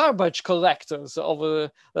garbage collectors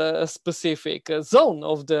of a specific zone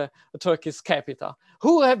of the Turkish capital,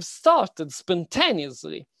 who have started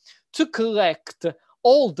spontaneously to collect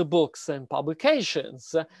all the books and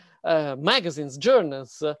publications, magazines,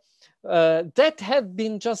 journals that have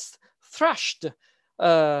been just thrashed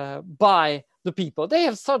by the people. They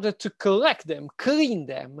have started to collect them, clean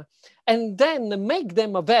them, and then make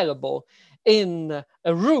them available in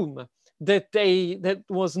a room that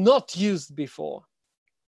was not used before.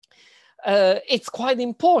 It's quite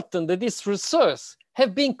important that this resource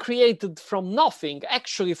have been created from nothing,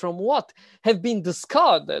 actually from what have been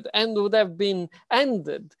discarded and would have been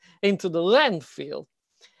ended into the landfill.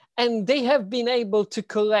 And they have been able to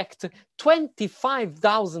collect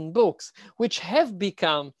 25,000 books, which have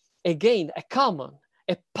become, again,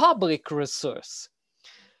 a public resource,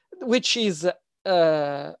 which is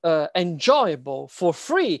enjoyable for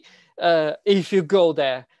free if you go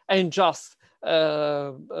there and just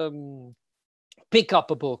pick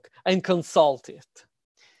up a book and consult it.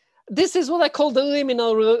 This is what I call the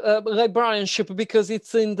liminal librarianship, because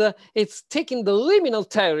it's taking the liminal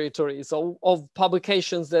territories of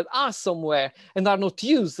publications that are somewhere and are not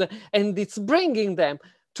used, and it's bringing them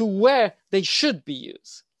to where they should be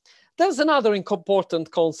used. There's another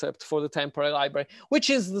important concept for the temporary library, which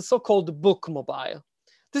is the so-called book mobile.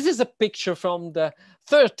 This is a picture from the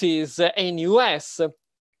 30s in US.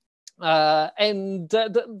 And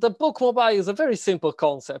the book mobile is a very simple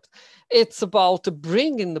concept. It's about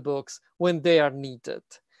bringing the books when they are needed.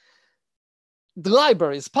 The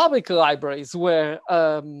libraries, public libraries, were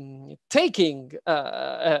taking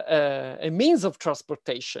a means of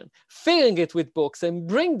transportation, filling it with books, and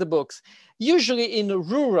bring the books, usually in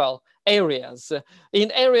rural areas, in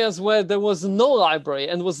areas where there was no library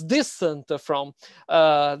and was distant from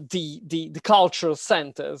the cultural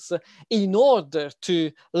centers, in order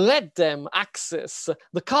to let them access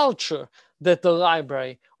the culture that the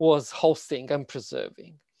library was hosting and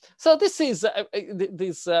preserving. So this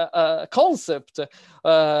concept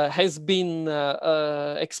has been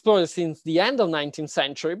explored since the end of 19th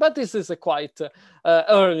century, but this is a quite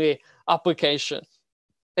early application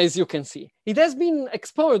as you can see. It has been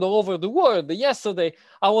explored all over the world. Yesterday,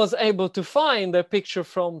 I was able to find a picture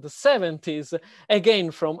from the 70s,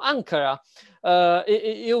 again from Ankara.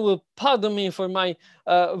 You will pardon me for my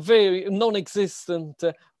very non-existent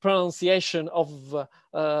pronunciation of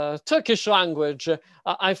Turkish language.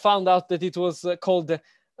 I found out that it was called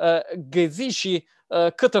Geçici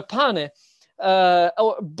Kütüphane,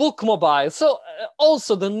 or book mobile. So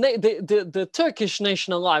also the Turkish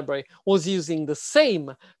National Library was using the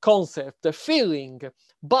same concept, filling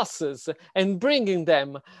buses and bringing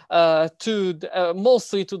them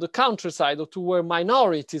mostly to the countryside or to where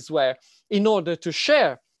minorities were, in order to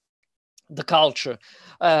share the culture,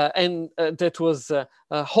 and that was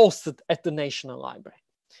hosted at the National Library.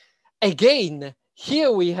 Again,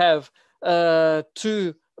 here we have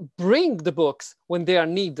to bring the books when they are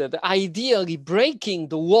needed, ideally breaking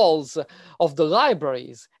the walls of the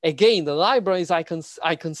libraries. Again, the libraries, I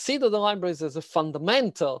consider the libraries as a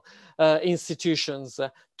fundamental institutions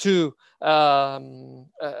to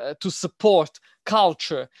support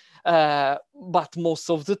culture. But most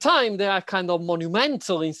of the time, they are kind of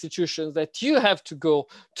monumental institutions that you have to go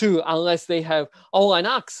to unless they have online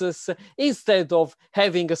access, instead of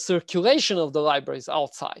having a circulation of the libraries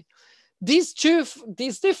outside. These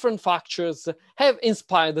different factors have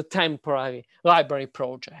inspired the temporary library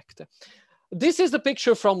project. This is the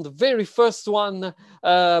picture from the very first one,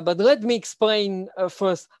 but let me explain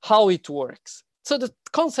first how it works. So the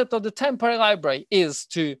concept of the temporary library is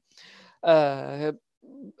to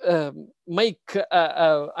make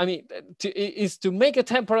a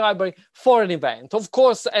temporary library for an event. Of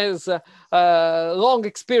course, as long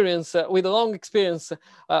experience with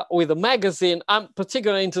a magazine, I'm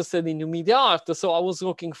particularly interested in new media art. So I was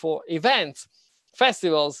looking for events,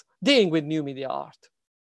 festivals dealing with new media art.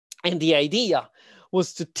 And the idea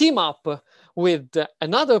was to team up with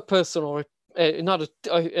another person or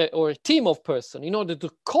a team of persons in order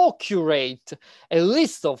to co-curate a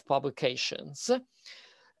list of publications,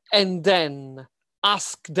 and then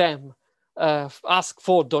ask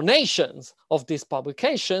for donations of these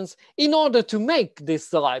publications in order to make this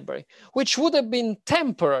the library, which would have been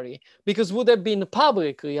temporary because would have been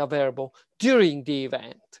publicly available during the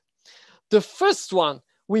event. The first one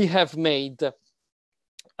we have made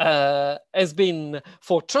has been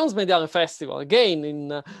for Transmediale Festival, again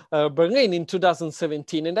in Berlin in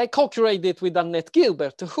 2017, and I co-curated it with Annette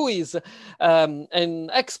Gilbert, who is an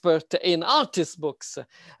expert in artist books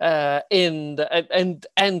and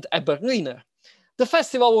a Berliner. The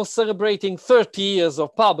festival was celebrating 30 years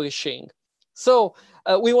of publishing, so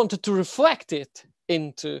we wanted to reflect it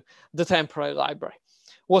into the temporary library.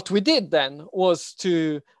 What we did then was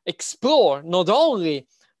to explore not only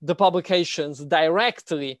the publications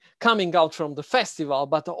directly coming out from the festival,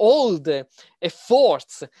 but all the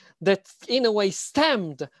efforts that in a way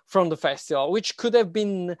stemmed from the festival, which could have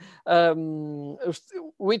been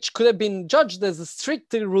judged as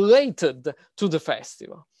strictly related to the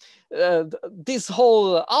festival. This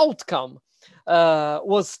whole outcome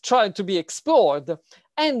was tried to be explored,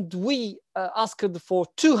 and we asked for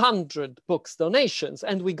 200 books donations,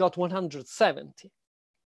 and we got 170.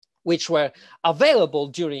 Which were available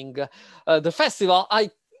during the festival.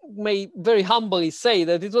 I may very humbly say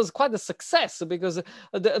that it was quite a success because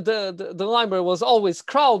the library was always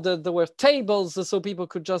crowded. There were tables, so people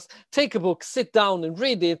could just take a book, sit down and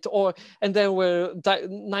read it, and there were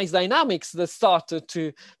nice dynamics that started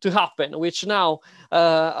to happen, which now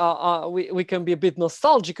we can be a bit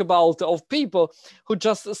nostalgic about, of people who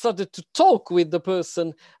just started to talk with the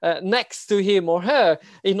person next to him or her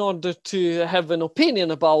in order to have an opinion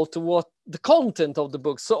about what the content of the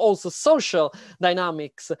book. So also social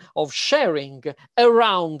dynamics of sharing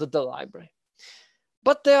around the library.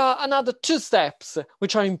 But there are another two steps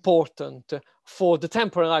which are important for the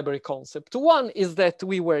temporary library concept. One is that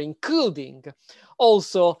we were including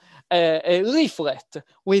also a leaflet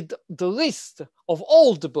with the list of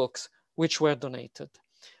all the books which were donated.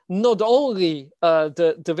 Not only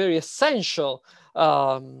the very essential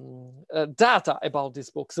data about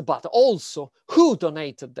these books, but also who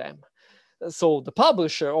donated them. So the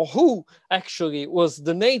publisher, or who actually was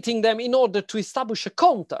donating them, in order to establish a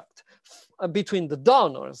contact between the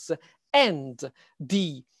donors and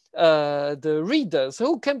the readers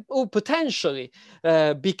who potentially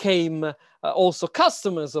became also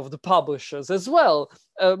customers of the publishers as well,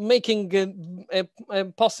 making a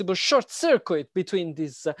possible short circuit between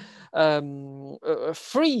this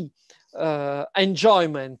free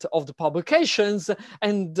enjoyment of the publications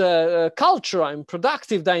and cultural and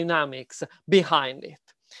productive dynamics behind it.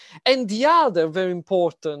 And the other very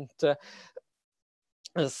important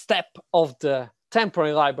step of the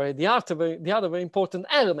temporary library, the other very important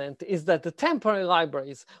element is that the temporary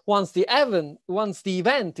libraries, once the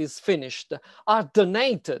event is finished, are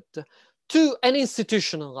donated to an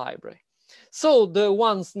institutional library. So the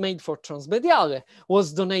ones made for Transmediale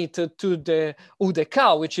was donated to the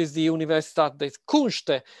UDK, which is the Universität des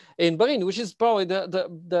Künste in Berlin, which is probably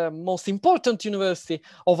the most important university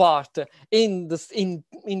of art in the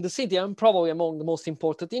city, and probably among the most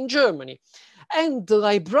important in Germany. And the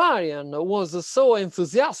librarian was so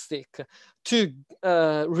enthusiastic to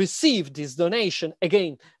receive this donation,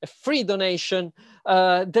 again, a free donation,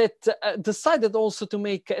 that decided also to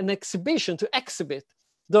make an exhibition, to exhibit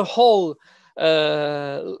the whole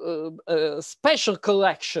special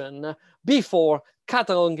collection before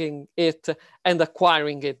cataloging it and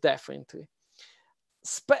acquiring it definitely.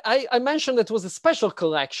 I mentioned it was a special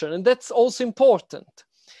collection, and that's also important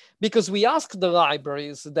because we asked the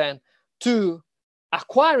libraries then to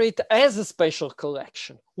acquire it as a special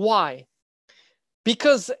collection. Why?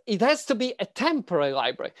 Because it has to be a temporary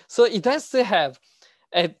library. So it has to have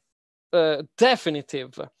a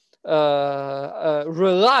definitive,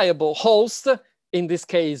 reliable host, in this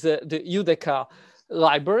case, the UDK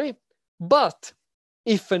library. But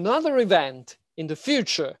if another event in the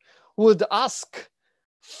future would ask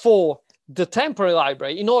for the temporary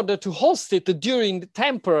library in order to host it during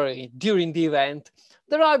the event,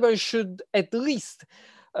 the library should at least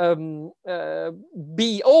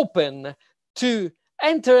be open to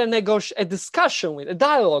enter a discussion with, a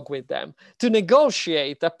dialogue with them, to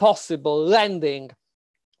negotiate a possible lending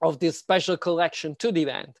of this special collection to the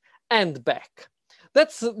event and back.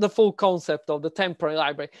 That's the full concept of the temporary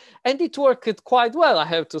library. And it worked quite well, I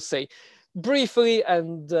have to say. Briefly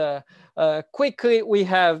and quickly, we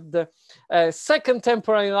have the second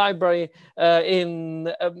temporary library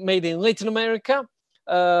made in Latin America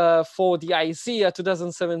for the IZEA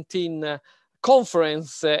 2017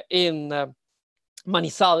 conference in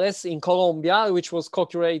Manizales in Colombia, which was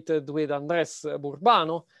co-curated with Andrés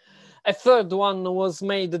Burbano. A third one was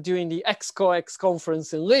made during the EXCO-X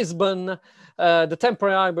conference in Lisbon, the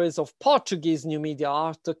temporary libraries of Portuguese new media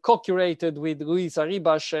art, co-curated with Luisa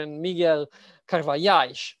Ribas and Miguel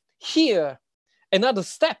Carvalhais. Here, another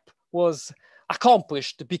step was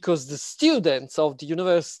accomplished because the students of the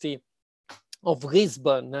University of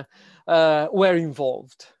Lisbon were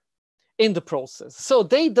involved in the process. So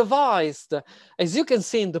they devised, as you can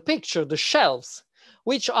see in the picture, the shelves,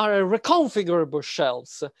 which are reconfigurable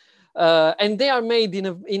shelves. And they are made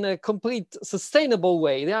in a complete sustainable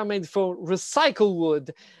way. They are made from recycled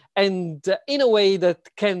wood and in a way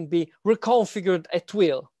that can be reconfigured at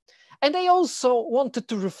will. And they also wanted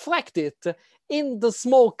to reflect it in the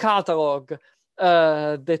small catalog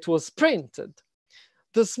that was printed.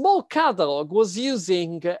 The small catalog was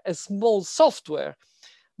using a small software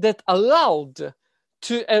that allowed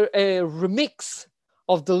to a remix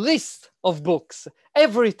of the list of books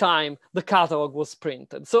every time the catalog was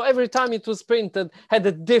printed. So every time it was printed had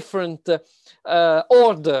a different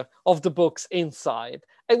order of the books inside,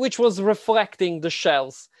 which was reflecting the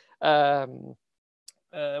shelves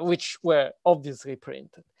which were obviously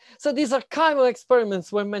printed. So these archival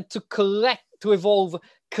experiments were meant to evolve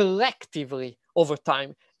collectively over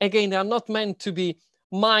time. Again, they are not meant to be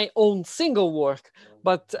my own single work,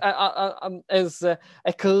 but as a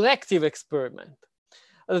collective experiment.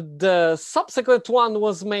 The subsequent one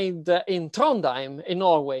was made in Trondheim in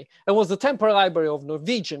Norway and was the temporary library of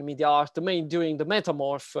Norwegian media art made during the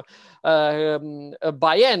Metamorph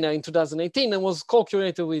biennial in 2018 and was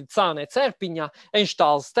co-curated with Sanne Zerpigna and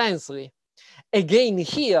Stahl Stansley. Again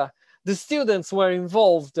here, the students were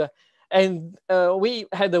involved and we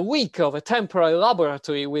had a week of a temporary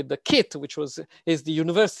laboratory with the KIT, which is the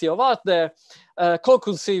University of Art there,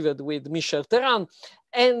 co-conceived with Michel Terran.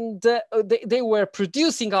 And they were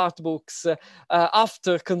producing art books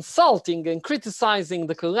after consulting and criticizing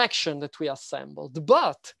the collection that we assembled.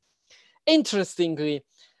 But interestingly,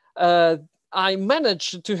 I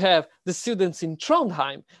managed to have the students in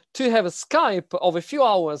Trondheim to have a Skype of a few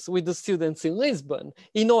hours with the students in Lisbon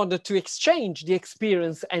in order to exchange the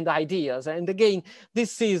experience and ideas. And again,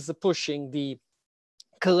 this is pushing the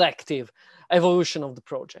collective evolution of the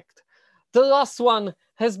project. The last one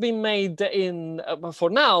has been made for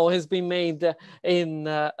now, has been made in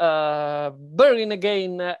Berlin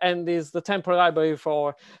again, and is the temporary library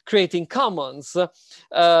for creating commons.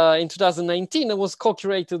 In 2019, it was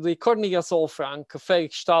co-curated with Cornelia Solfrank,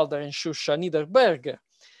 Felix Stalder, and Shusha Niederberger.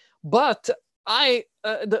 But one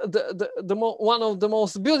of the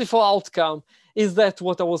most beautiful outcomes is that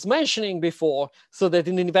what I was mentioning before, so that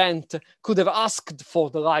an event could have asked for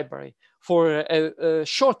the library, for a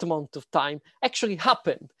short amount of time actually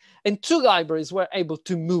happened. And 2 libraries were able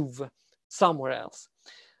to move somewhere else.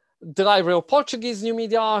 The Library of Portuguese New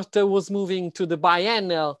Media Art was moving to the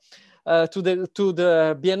biennial, to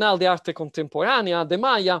the Bienal de Arte Contemporanea, the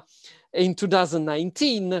Maya, in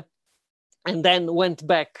 2019, and then went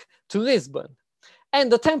back to Lisbon.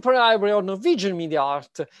 And the temporary library of Norwegian media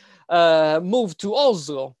art moved to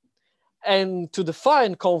Oslo and to the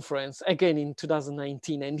Foreign Conference again in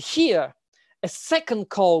 2019. And here a second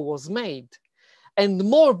call was made and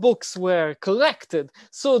more books were collected.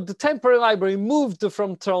 So the temporary library moved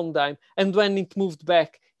from Trondheim, and when it moved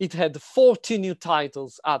back, it had 40 new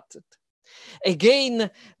titles added.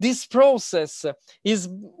 Again, this process is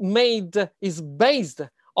based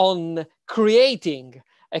on creating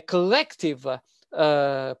a collective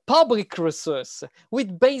public resource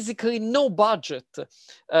with basically no budget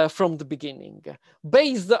from the beginning,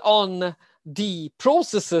 based on the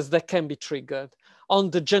processes that can be triggered, on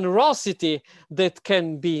the generosity that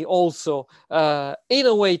can be also in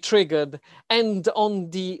a way triggered, and on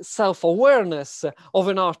the self-awareness of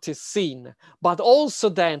an artist scene, but also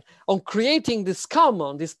then on creating this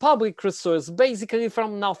common, this public resource basically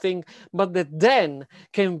from nothing, but that then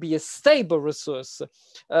can be a stable resource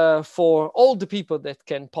for all the people that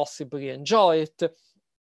can possibly enjoy it,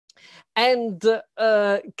 and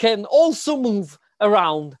can also move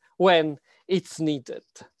around when it's needed.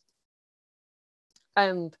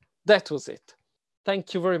 And that was it.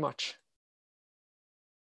 Thank you very much.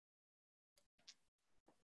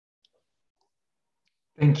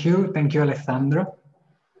 Thank you, Alessandro.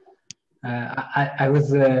 I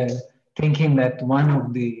was thinking that one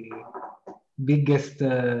of the biggest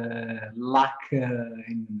lack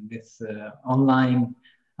in this online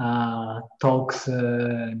talks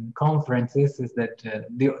and conferences is that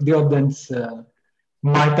the audience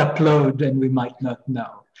might upload and we might not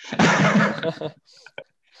know.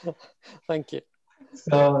 Thank you.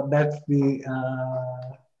 So that's the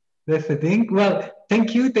thing. Well,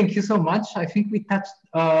 thank you so much. I think we touched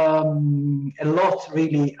a lot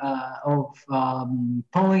really of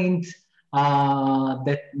points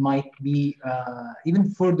that might be even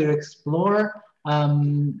further explored.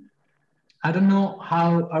 I don't know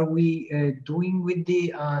how are we doing with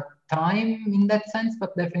the time in that sense,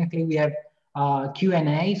 but definitely we have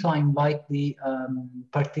Q&A, so I invite the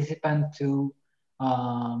participant to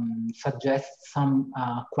suggest some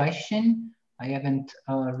question. I haven't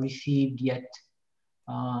received yet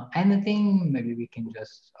anything. Maybe we can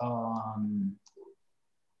just, I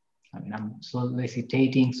mean, I'm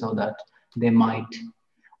soliciting so that they might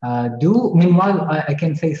do. Meanwhile, I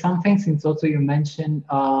can say something, since also you mentioned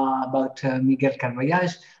about Miguel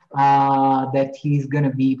Carvallage, that he's going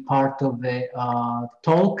to be part of the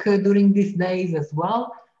talk during these days as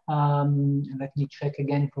well. Let me check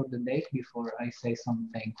again for the date before I say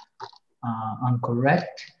something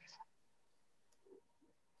incorrect.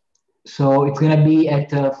 So it's going to be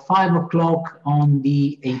at 5 o'clock on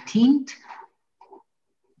the 18th,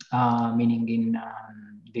 meaning in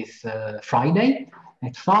this Friday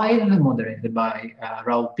at 5, moderated by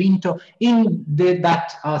Raul Pinto, in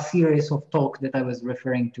that series of talk that I was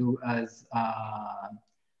referring to as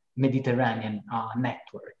Mediterranean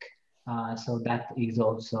Network. So that is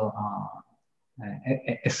also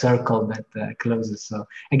a circle that closes. So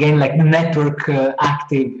again, like network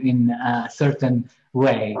active in a certain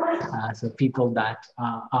way. So people that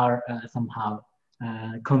are somehow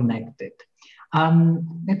connected.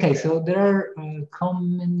 Okay, so there are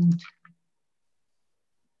comments.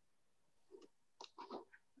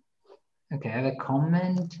 Okay, I have a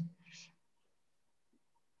comment.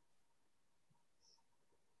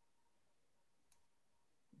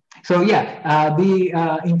 So yeah, the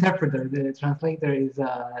interpreter, the translator is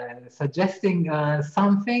suggesting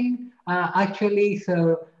something actually.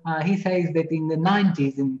 So he says that in the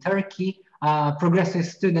 90s in Turkey, progressive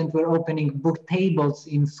students were opening book tables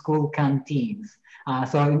in school canteens.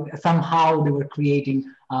 So somehow they were creating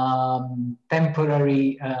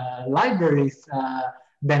temporary libraries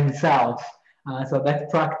themselves. So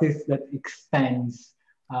that practice that extends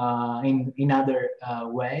in other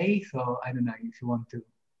way. So I don't know if you want to.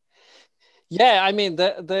 Yeah, I mean,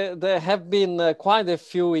 there have been quite a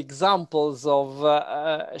few examples of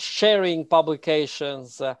sharing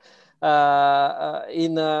publications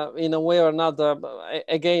in a way or another.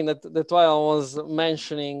 Again, that's why I was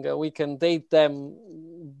mentioning we can date them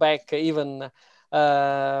back even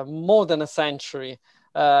more than a century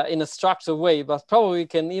in a structured way, but probably we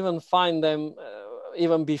can even find them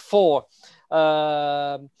even before.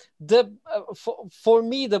 For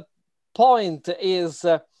me, the point is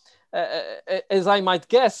as I might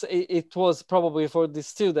guess, it was probably for the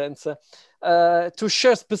students to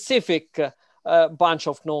share specific bunch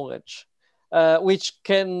of knowledge, which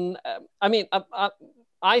can,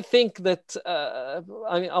 I think that, I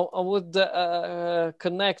would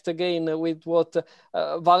connect again with what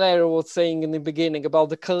Valerio was saying in the beginning about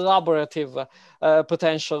the collaborative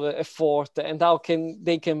potential effort and how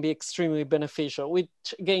they can be extremely beneficial,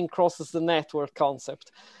 which again crosses the network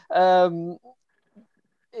concept.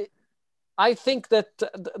 I think that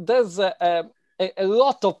there's a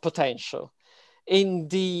lot of potential in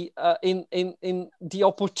the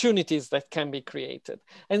opportunities that can be created,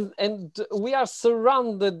 and we are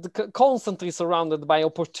constantly surrounded by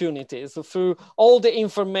opportunities through all the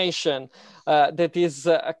information that is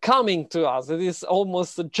coming to us. It is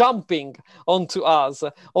almost jumping onto us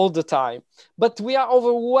all the time, but we are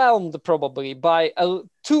overwhelmed probably by a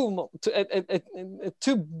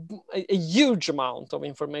huge amount of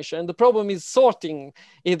information, and the problem is sorting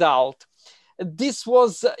it out. This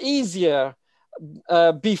was easier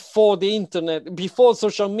before the internet, before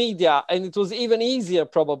social media, and it was even easier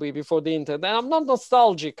probably before the internet. And I'm not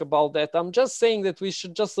nostalgic about that. I'm just saying that we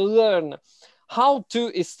should just learn how to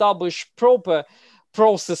establish proper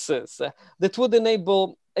processes that would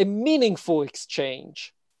enable a meaningful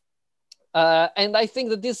exchange. And I think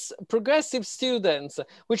that these progressive students,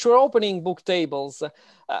 which were opening book tables,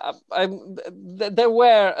 there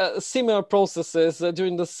were similar processes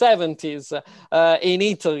during the 70s in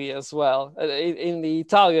Italy as well, in the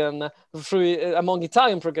Italian, among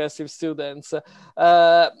Italian progressive students.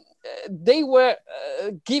 They were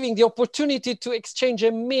giving the opportunity to exchange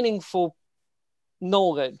a meaningful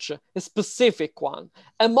knowledge, a specific one,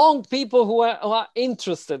 among people who are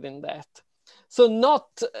interested in that. So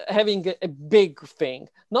not having a big thing,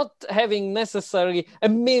 not having necessarily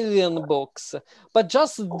 1 million books, but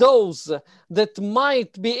just those that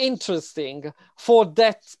might be interesting for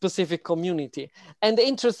that specific community. And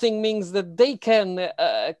interesting means that they can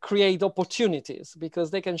create opportunities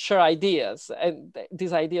because they can share ideas, and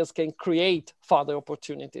these ideas can create further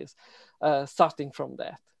opportunities starting from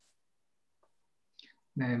that.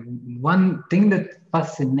 One thing that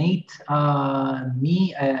fascinates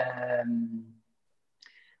me,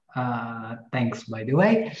 thanks, by the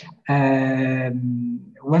way.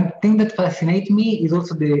 One thing that fascinates me is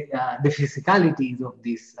also the physicalities of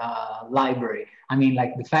this library. I mean,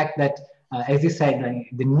 like the fact that, as you said, like,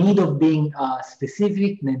 the need of being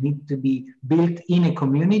specific, the need to be built in a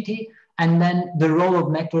community, and then the role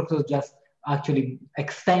of networks of just actually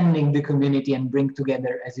extending the community and bring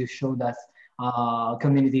together, as you showed us,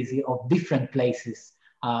 communities of different places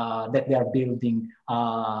that they are building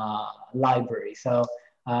library. So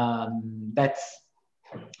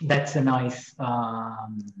that's a nice, I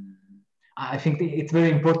think it's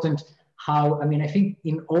very important how, I mean, I think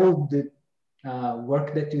in all the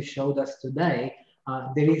work that you showed us today,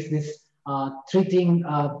 there is this treating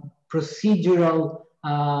procedural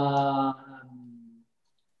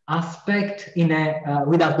aspect in a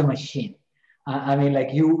without the machine. I mean,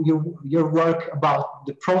 like your work about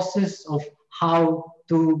the process of how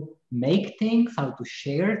to make things, how to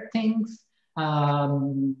share things,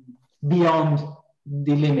 beyond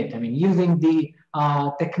the limit. I mean, using the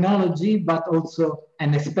technology, but also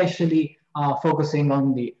and especially focusing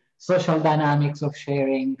on the social dynamics of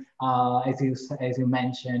sharing, as you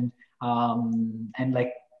mentioned, and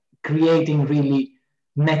like creating really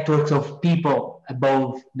networks of people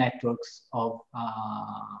above networks of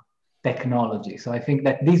technology. So I think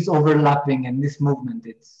that this overlapping and this movement,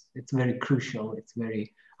 it's very crucial. It's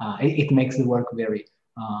very it makes the work very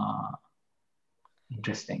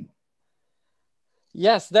interesting.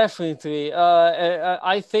 Yes, definitely.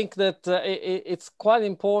 I think that it's quite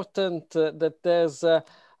important that there's.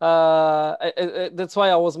 That's why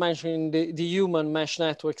I was mentioning the human mesh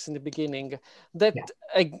networks in the beginning. That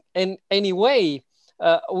in any way,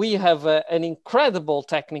 we have an incredible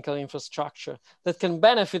technical infrastructure that can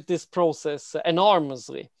benefit this process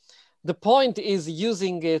enormously. The point is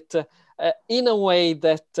using it in a way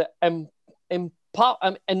that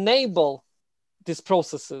enable these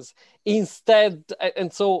processes instead.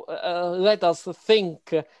 And so let us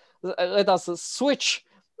switch,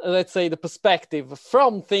 let's say, the perspective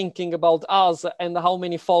from thinking about us and how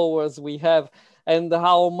many followers we have and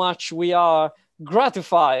how much we are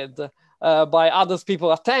gratified by others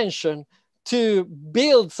people's attention, to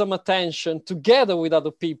build some attention together with other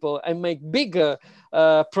people and make bigger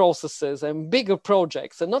processes and bigger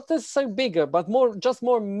projects, and not necessarily bigger, but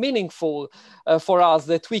more meaningful for us,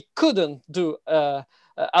 that we couldn't do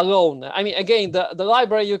alone. I mean, again, the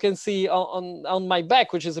library you can see on my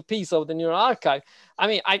back, which is a piece of the Neural Archive. I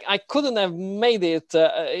mean, I couldn't have made it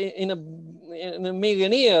in a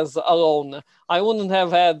million years alone. I wouldn't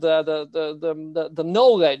have had the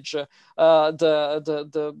knowledge,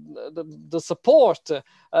 the support,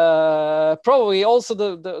 probably also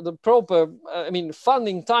the proper, I mean,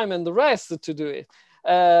 funding, time, and the rest to do it.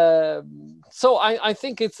 So I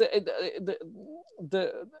think it's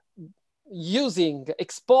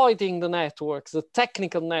exploiting the networks, the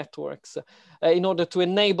technical networks, in order to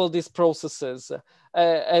enable these processes.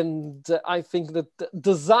 And I think that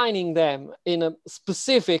designing them in a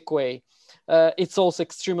specific way, it's also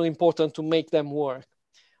extremely important to make them work.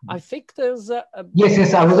 I think there's a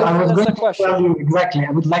yes. I was going to question. tell you exactly.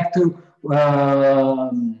 I would like to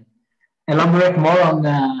elaborate more on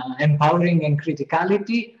empowering and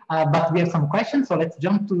criticality, but we have some questions, so let's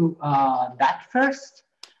jump to that first.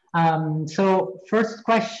 So first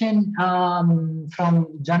question from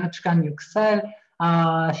Januszka Yüksel.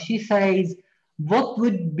 She says, what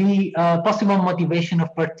would be a possible motivation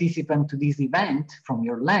of participant to this event from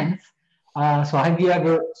your lens? So have you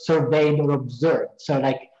ever surveyed or observed? So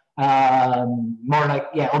like more like,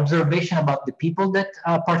 yeah, observation about the people that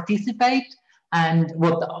participate and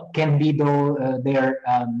what can be their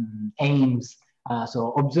aims.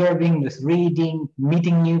 So observing, just reading,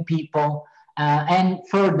 meeting new people. And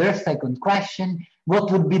further, second question,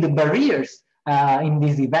 what would be the barriers in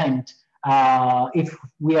this event if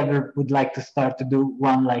we ever would like to start to do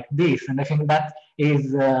one like this? And I think that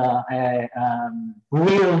is a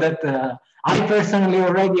will that I personally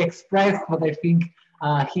already expressed, but I think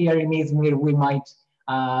here in İzmir we might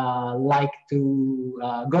like to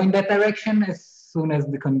go in that direction as soon as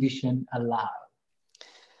the condition allows.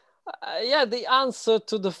 Yeah, the answer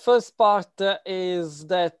to the first part is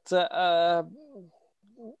that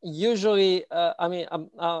usually, I mean,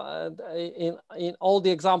 in all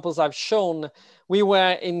the examples I've shown, we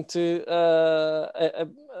were into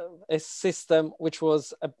a system which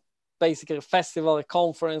was basically a festival, a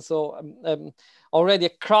conference, or already a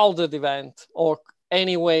crowded event, or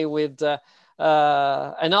anyway with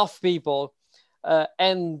enough people.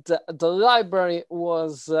 And the library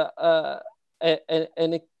was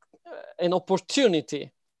an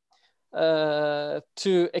opportunity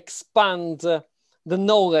to expand the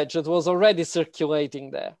knowledge that was already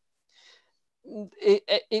circulating there.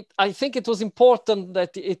 I think it was important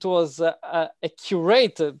that it was a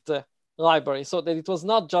curated library, so that it was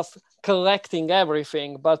not just collecting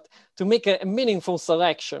everything, but to make a meaningful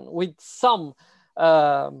selection with some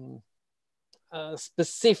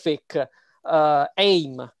specific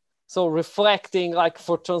aim. So reflecting, like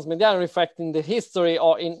for transmedia, reflecting the history,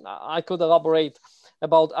 or I could elaborate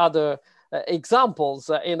about other examples.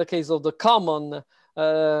 In the case of the common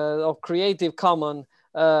or Creative Common,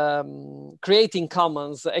 Creating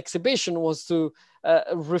Commons exhibition was to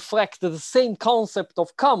reflect the same concept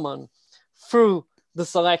of common through the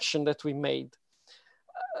selection that we made.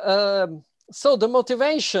 So the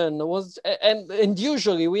motivation was, and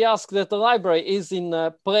usually we ask that the library is in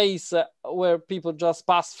a place where people just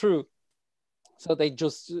pass through. So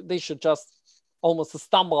they should just almost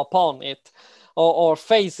stumble upon it or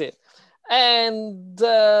face it. And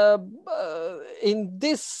in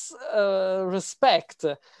this respect,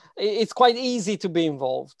 it's quite easy to be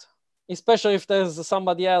involved, especially if there's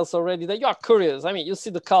somebody else already that you are curious. I mean, you see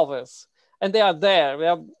the covers and they are there, they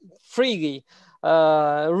are freely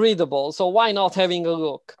readable. So why not having a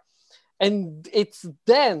look? And it's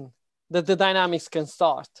then that the dynamics can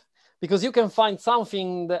start, because you can find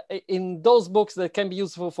something in those books that can be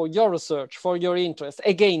useful for your research, for your interest.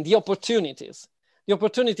 Again, the opportunities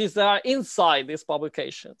that are inside these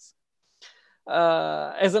publications.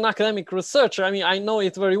 As an academic researcher, I mean, I know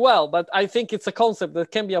it very well, but I think it's a concept that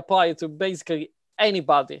can be applied to basically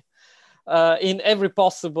anybody in every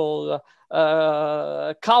possible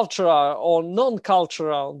cultural or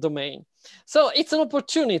non-cultural domain. So it's an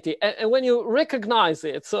opportunity, and when you recognize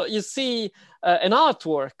it, so you see an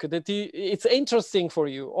artwork that it's interesting for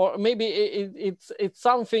you, or maybe it's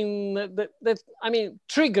something that I mean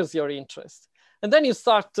triggers your interest, and then you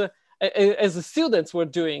start, as the students were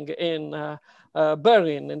doing in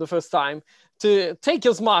Berlin in the first time, to take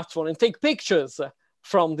your smartphone and take pictures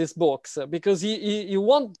from these books, because you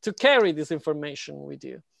want to carry this information with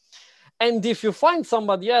you. And if you find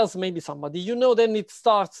somebody else, maybe somebody you know, then it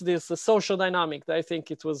starts this social dynamic that I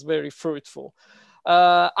think it was very fruitful.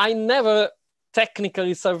 I never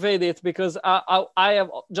technically surveyed it, because I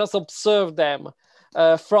have just observed them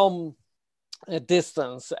from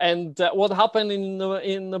distance. And what happened in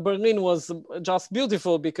Berlin was just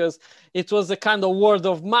beautiful, because it was a kind of word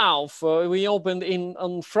of mouth. We opened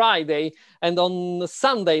on Friday, and on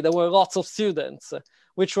Sunday there were lots of students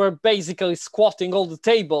which were basically squatting all the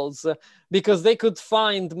tables because they could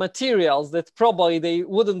find materials that probably they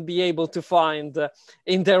wouldn't be able to find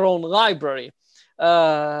in their own library.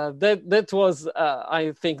 That was,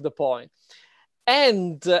 I think, the point.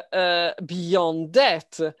 And beyond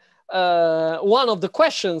that, one of the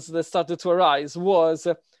questions that started to arise was,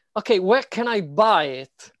 okay, where can I buy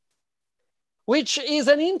it? Which is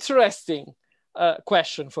an interesting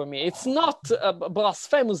question for me. It's not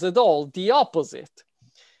blasphemous at all, the opposite.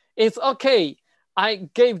 It's okay, I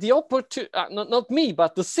gave the opportunity, not me,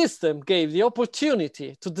 but the system gave the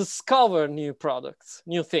opportunity to discover new products,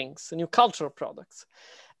 new things, new cultural products.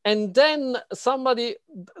 And then somebody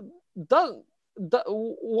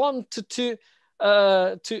wanted to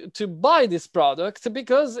buy this product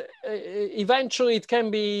because eventually it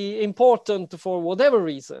can be important for whatever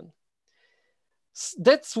reason.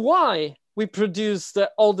 That's why we produced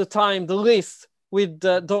all the time the list with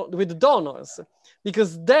the donors,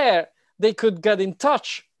 because there they could get in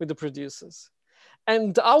touch with the producers.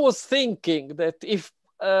 And I was thinking that if,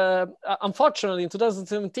 unfortunately in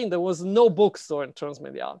 2017, there was no bookstore in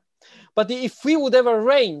Transmediale, but if we would have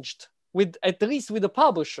arranged with, at least with the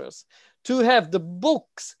publishers, to have the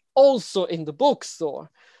books also in the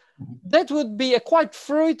bookstore, that would be a quite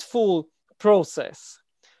fruitful process.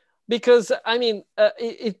 Because, I mean,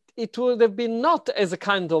 it would have been not as a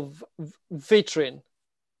kind of vitrine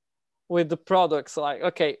with the products, like,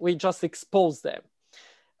 okay, we just expose them.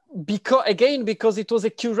 Because it was a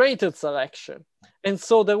curated selection. And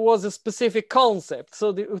so there was a specific concept. So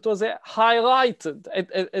it was highlighted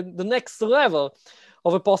at the next level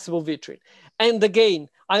of a possible vitrine. And again,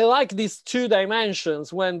 I like these two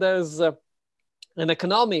dimensions when there's an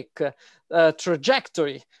economic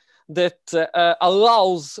trajectory that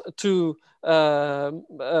allows to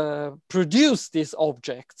produce these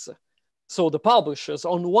objects. So the publishers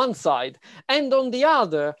on one side, and on the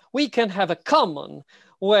other, we can have a common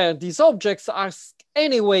where these objects are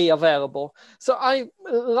anyway available. So I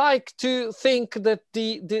like to think that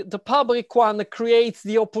the public one creates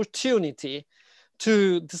the opportunity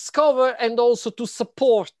to discover and also to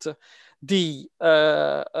support the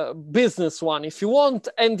business one, if you want,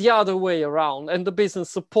 and the other way around, and the business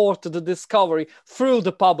support the discovery through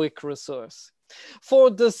the public resource. For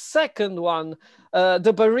the second one,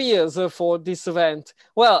 the barriers for this event,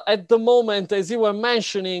 well, at the moment, as you were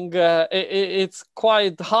mentioning, it's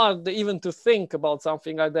quite hard even to think about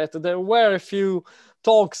something like that. There were a few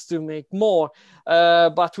talks to make more,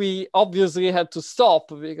 but we obviously had to stop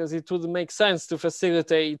because it wouldn't make sense to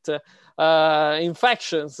facilitate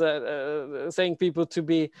infections, saying people to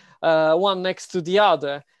be one next to the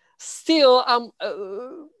other. Still, I'm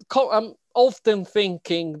often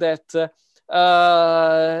thinking that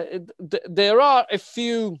there are a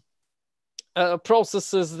few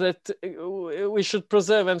processes that we should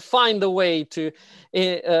preserve and find a way to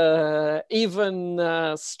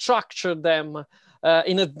even structure them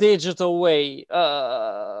in a digital way,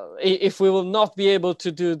 if we will not be able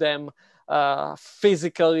to do them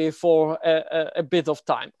physically for a bit of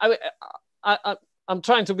time. I'm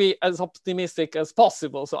trying to be as optimistic as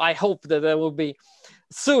possible, so I hope that there will be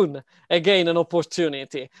soon again an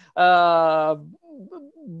opportunity. But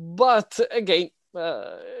again,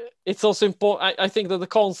 it's also important. I think that the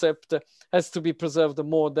concept has to be preserved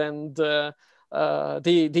more than the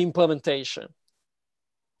implementation.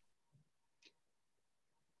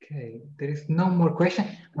 Okay, there is no more question.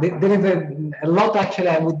 There is a lot actually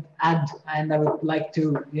I would add, and I would like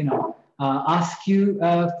to, ask you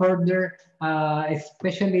further,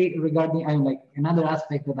 especially regarding, like another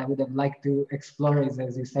aspect that I would have liked to explore is,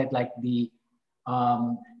 as you said, like the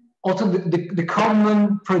also the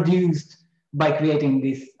common produced by creating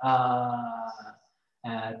these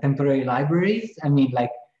temporary libraries. I mean,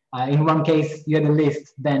 like in one case you had a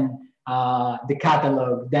list, then the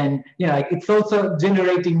catalog, then like it's also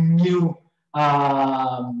generating new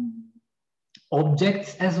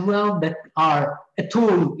objects as well that are a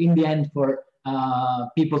tool in the end for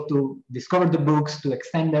people to discover the books, to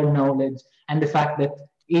extend their knowledge, and the fact that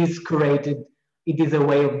is curated, it is a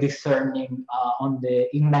way of discerning on the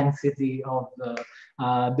immensity of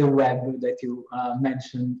the web that you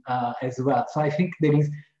mentioned as well. So I think there is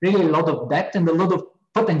really a lot of depth and a lot of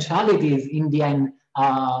potentialities in the end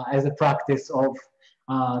as a practice of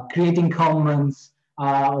creating commons,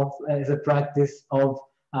 as a practice of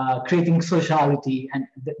creating sociality. And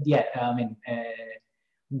I mean,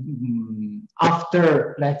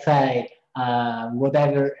 after, let's say,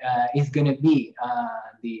 whatever is going to be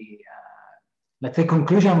the let's say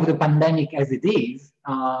conclusion of the pandemic as it is.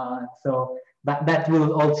 So that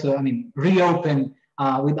will also, I mean, reopen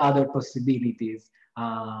with other possibilities.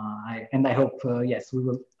 And I hope, yes, we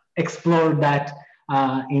will explore that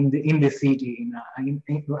in the city, I mean,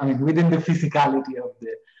 within the physicality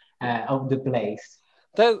of the place.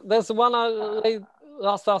 There's one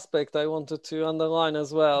last aspect I wanted to underline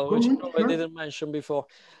as well, which I didn't mention before.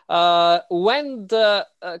 When the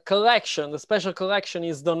collection, the special collection,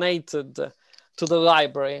 is donated to the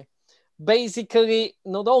library, basically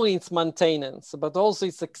not only its maintenance but also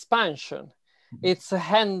its expansion, it's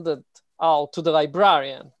handed out to the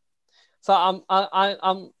librarian. So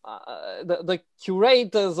the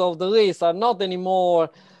curators of the list are not anymore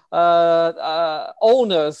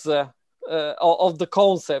owners of the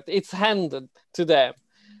concept. It's handed to them.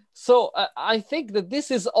 So I think that this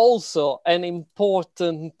is also an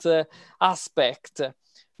important aspect,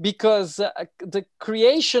 because the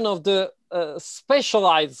creation of the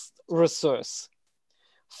specialized resource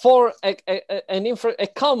for a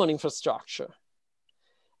common infrastructure,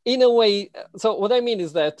 in a way, so what I mean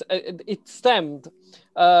is that it stemmed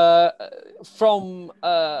from,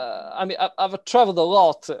 I mean, I've traveled a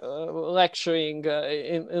lot, lecturing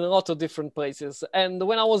in a lot of different places. And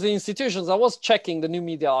when I was in institutions, I was checking the new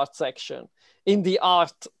media art section in the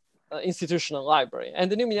art institutional library. And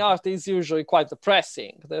the new media art is usually quite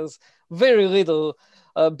depressing. There's very little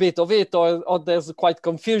bit of it, or there's quite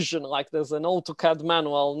confusion, like there's an AutoCAD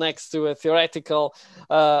manual next to a theoretical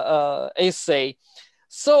essay.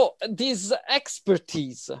 So this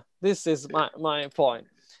expertise, this is my point,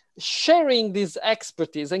 sharing this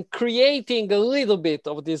expertise and creating a little bit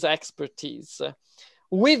of this expertise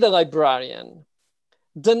with the librarian,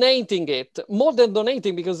 donating it, more than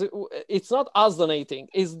donating, because it's not us donating,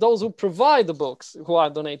 it's those who provide the books who are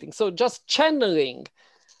donating. So just channeling,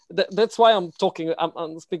 that's why I'm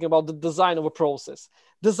speaking about the design of a process.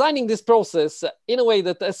 Designing this process in a way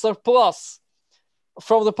that a surplus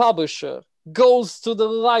from the publisher goes to the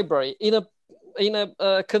library in a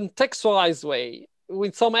contextualized way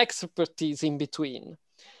with some expertise in between.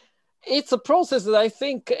 It's a process that I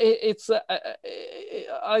think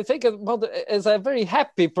I think about as a very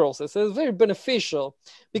happy process. It's very beneficial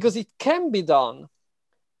because it can be done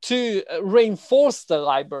to reinforce the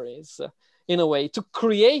libraries in a way, to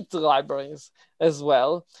create the libraries as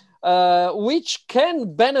well, which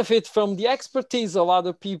can benefit from the expertise of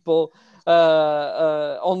other people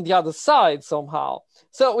on the other side somehow.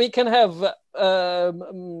 So we can have,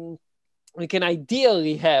 we can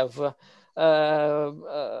ideally have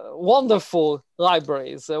wonderful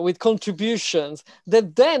libraries with contributions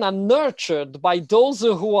that then are nurtured by those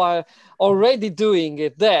who are already doing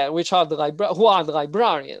it there, which are the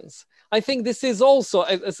librarians. I think this is also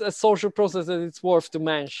a social process that it's worth to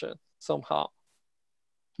mention somehow.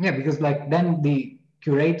 Yeah, because like then the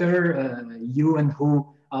curator, you and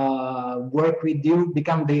who work with you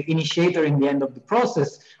become the initiator in the end of the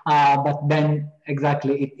process, but then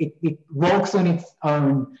exactly it works on its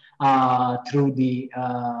own through the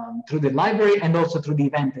library and also through the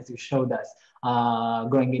event, as you showed us,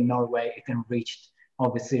 going in Norway. It enriched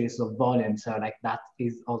of a series of volumes. So like that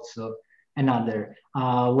is also another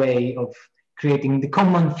way of creating the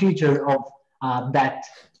common future of that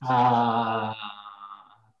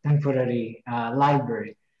temporary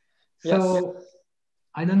library. So yes.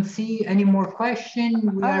 I don't see any more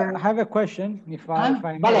questions. I have a question, if I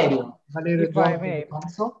may. Valerio, if I may.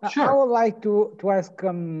 Sure. I would like to ask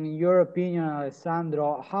your opinion,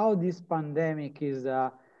 Alessandro, how this pandemic is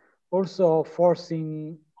also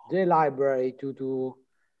forcing the library to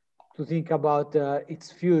think about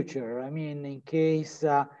its future. I mean, in case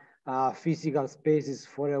physical spaces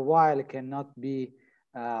for a while cannot be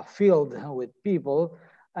filled with people,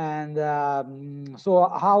 and so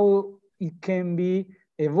how it can be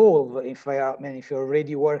evolve if you're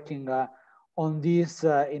already working on this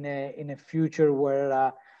in a future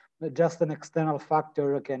where just an external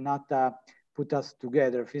factor cannot put us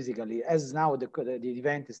together physically, as now the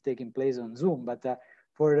event is taking place on Zoom. But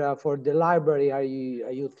for the library, are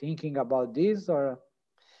you thinking about this or?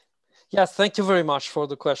 Yes, thank you very much for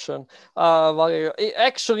the question, Valerio.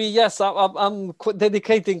 Actually, yes, I'm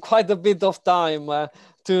dedicating quite a bit of time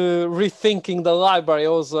to rethinking the library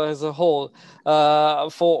also as a whole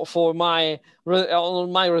for my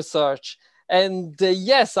research. And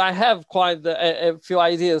yes, I have quite a few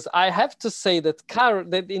ideas. I have to say that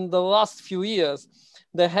in the last few years,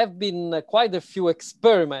 there have been quite a few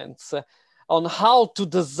experiments on how to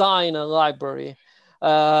design a library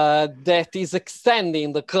that is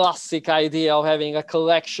extending the classic idea of having a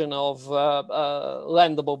collection of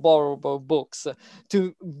lendable, borrowable books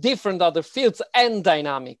to different other fields and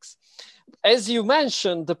dynamics. As you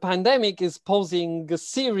mentioned, the pandemic is posing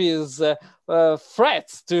serious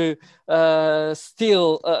threats to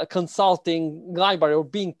still consulting library or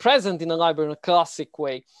being present in a library in a classic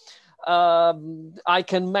way. I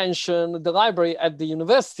can mention the library at the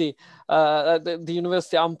university, the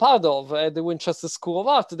university I'm part of, the Winchester School of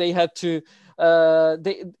Art. They had to,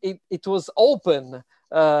 it was open.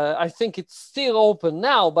 I think it's still open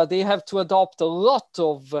now, but they have to adopt a lot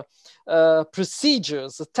of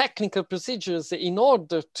procedures, technical procedures, in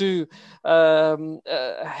order to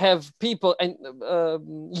have people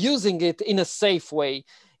using it in a safe way.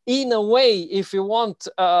 In a way, if you want,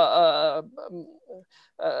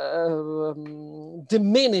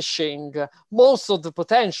 diminishing most of the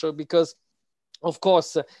potential, because of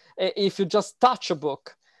course, if you just touch a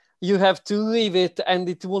book, you have to leave it and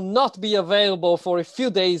it will not be available for a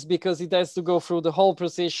few days because it has to go through the whole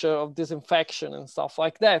procedure of disinfection and stuff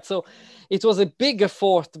like that. So it was a big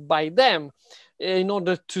effort by them in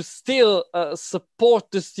order to still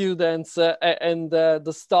support the students and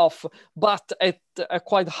the staff, but at a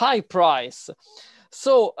quite high price.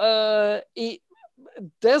 So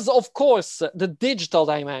there's, of course, the digital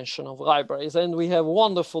dimension of libraries, and we have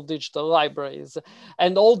wonderful digital libraries.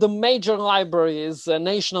 And all the major libraries,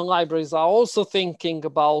 national libraries, are also thinking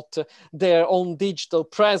about their own digital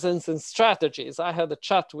presence and strategies. I had a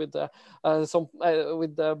chat with the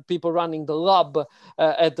people running the lab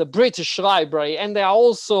at the British Library, and they are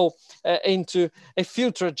also into a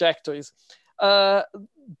few trajectories. I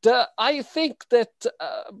think that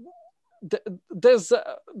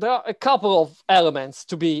there are a couple of elements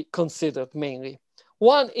to be considered mainly.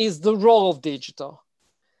 One is the role of digital.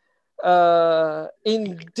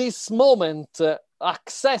 In this moment,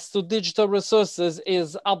 access to digital resources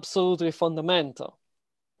is absolutely fundamental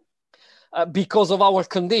because of our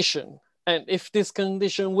condition. And if this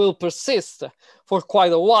condition will persist for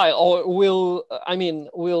quite a while, or will,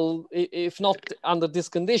 if not under these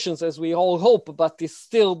conditions, as we all hope, but it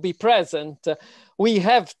still be present, we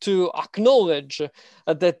have to acknowledge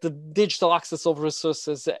that the digital access of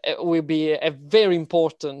resources will be a very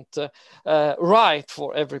important right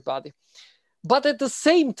for everybody. But at the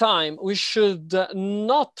same time, we should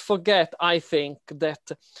not forget, I think,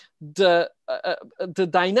 that the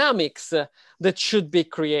dynamics that should be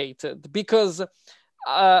created, because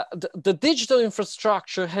the digital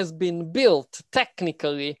infrastructure has been built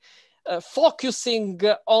technically, focusing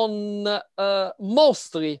on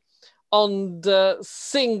mostly on the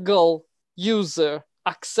single user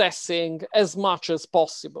accessing as much as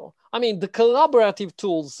possible. I mean, the collaborative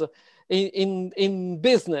tools in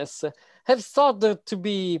business have started to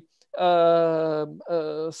be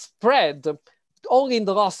spread only in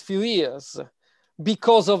the last few years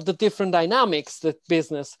because of the different dynamics that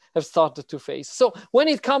business have started to face. So when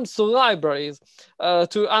it comes to libraries,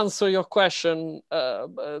 to answer your question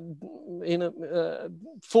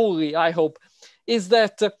fully, I hope, is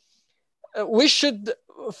that we should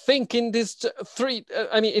think in these two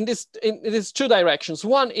directions.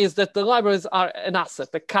 One is that the libraries are an asset,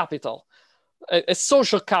 a capital, a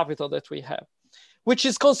social capital that we have, which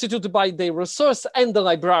is constituted by the resource and the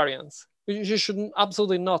librarians. You should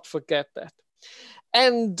absolutely not forget that.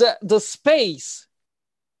 And the space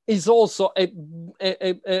is also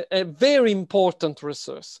a very important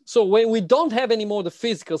resource. So when we don't have anymore the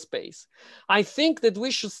physical space, I think that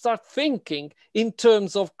we should start thinking in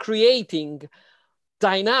terms of creating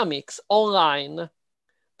dynamics online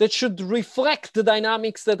that should reflect the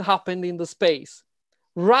dynamics that happened in the space,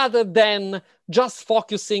 rather than just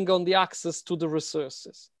focusing on the access to the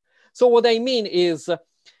resources. So what I mean is,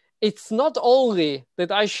 it's not only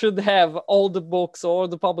that I should have all the books or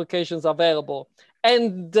the publications available,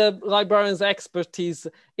 and the librarian's expertise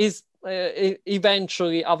is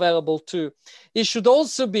eventually available too. It should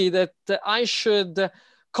also be that I should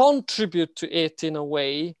contribute to it in a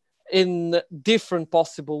way, in different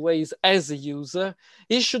possible ways as a user.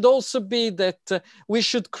 It should also be that we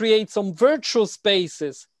should create some virtual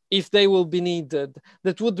spaces, if they will be needed,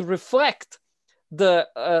 that would reflect the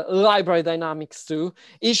library dynamics too.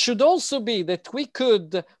 It should also be that we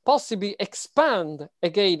could possibly expand,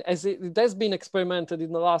 again, as it has been experimented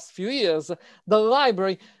in the last few years, the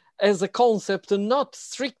library as a concept not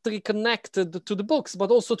strictly connected to the books,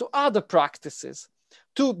 but also to other practices,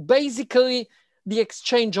 to basically the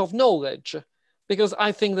exchange of knowledge, because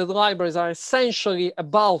I think that libraries are essentially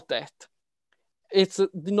about that. it's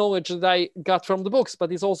the knowledge that I got from the books,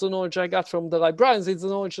 but it's also knowledge I got from the librarians. It's the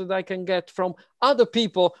knowledge that I can get from other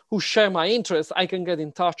people who share my interests, I can get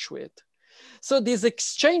in touch with. So this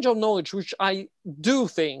exchange of knowledge, which I do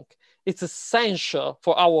think it's essential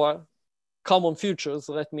for our common futures,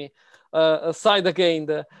 let me aside again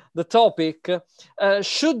the topic,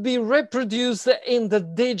 should be reproduced in the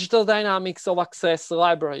digital dynamics of access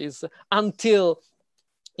libraries until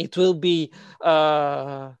it will be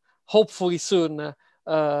hopefully soon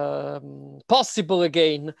possible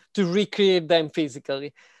again to recreate them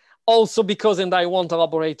physically. Also because, and I won't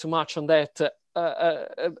elaborate too much on that,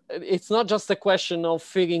 it's not just a question of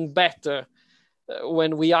feeling better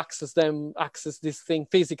when we access this thing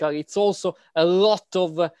physically. It's also a lot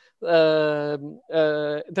of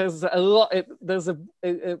there's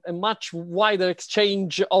a much wider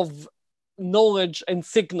exchange of knowledge and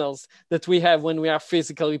signals that we have when we are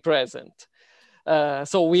physically present.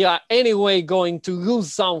 So we are anyway going to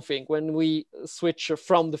lose something when we switch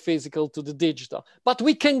from the physical to the digital, but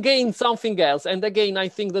we can gain something else. And again, I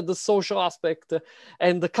think that the social aspect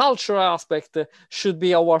and the cultural aspect should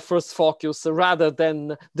be our first focus rather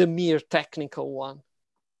than the mere technical one.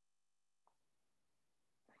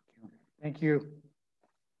 Thank you.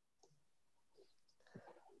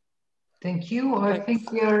 Thank you. I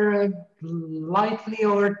think we are lightly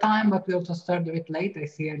over time, but we also started a bit late. I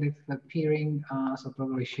see Elif appearing, so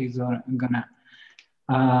probably she's gonna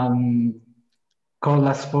call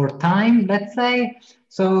us for time, let's say.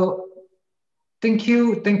 So thank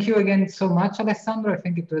you again so much, Alessandro. I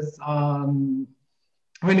think it was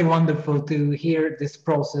really wonderful to hear this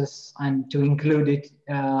process and to include it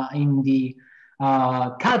in the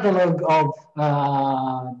catalog of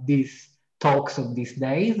these talks of these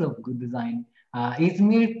days of Good Design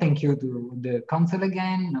Izmir. Thank you to the council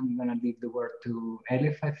again. I'm going to leave the word to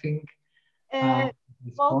Elif, I think. Well,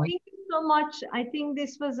 thank you so much. I think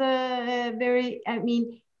this was a very,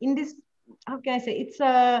 in this, how can I say, it's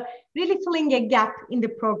really filling a gap in the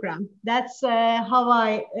program. That's how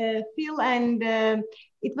I feel, and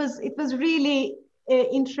it was really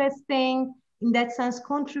interesting in that sense,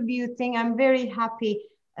 contributing. I'm very happy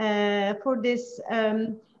for this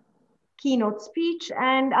keynote speech,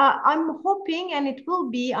 and I'm hoping, and it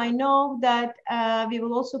will be, I know that we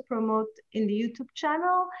will also promote in the YouTube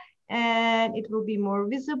channel, and it will be more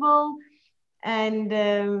visible, and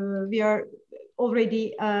we are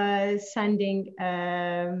already sending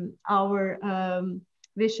our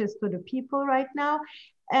wishes to the people right now.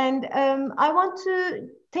 And I want to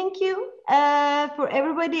thank you for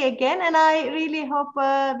everybody again, and I really hope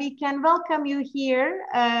we can welcome you here,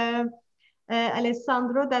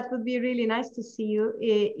 Alessandro. That would be really nice to see you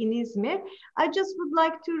in Izmir. I just would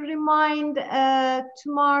like to remind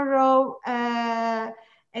tomorrow at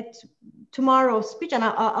tomorrow's speech, and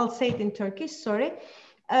I'll say it in Turkish, sorry.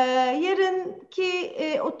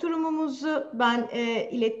 Yarınki oturumumuzu ben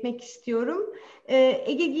iletmek istiyorum.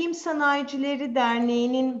 Ege Giyim Sanayicileri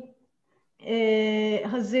Derneği'nin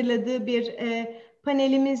hazırladığı bir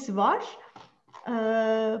panelimiz var.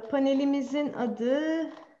 Panelimizin adı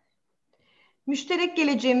Müşterek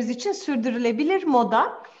Geleceğimiz için Sürdürülebilir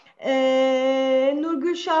Moda.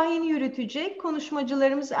 Nurgül Şahin yürütecek.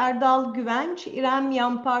 Konuşmacılarımız Erdal Güvenç, İrem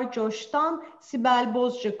Yampar Coş'tan, Sibel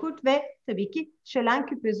Bozcakurt ve tabii ki Şelen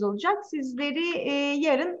Küpez olacak. Sizleri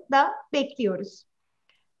yarın da bekliyoruz.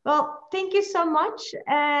 Well, thank you so much,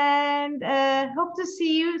 and hope to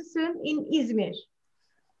see you soon in Izmir.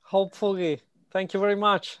 Hopefully. Thank you very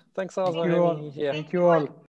much. Thanks a lot for having me here. Thank you all.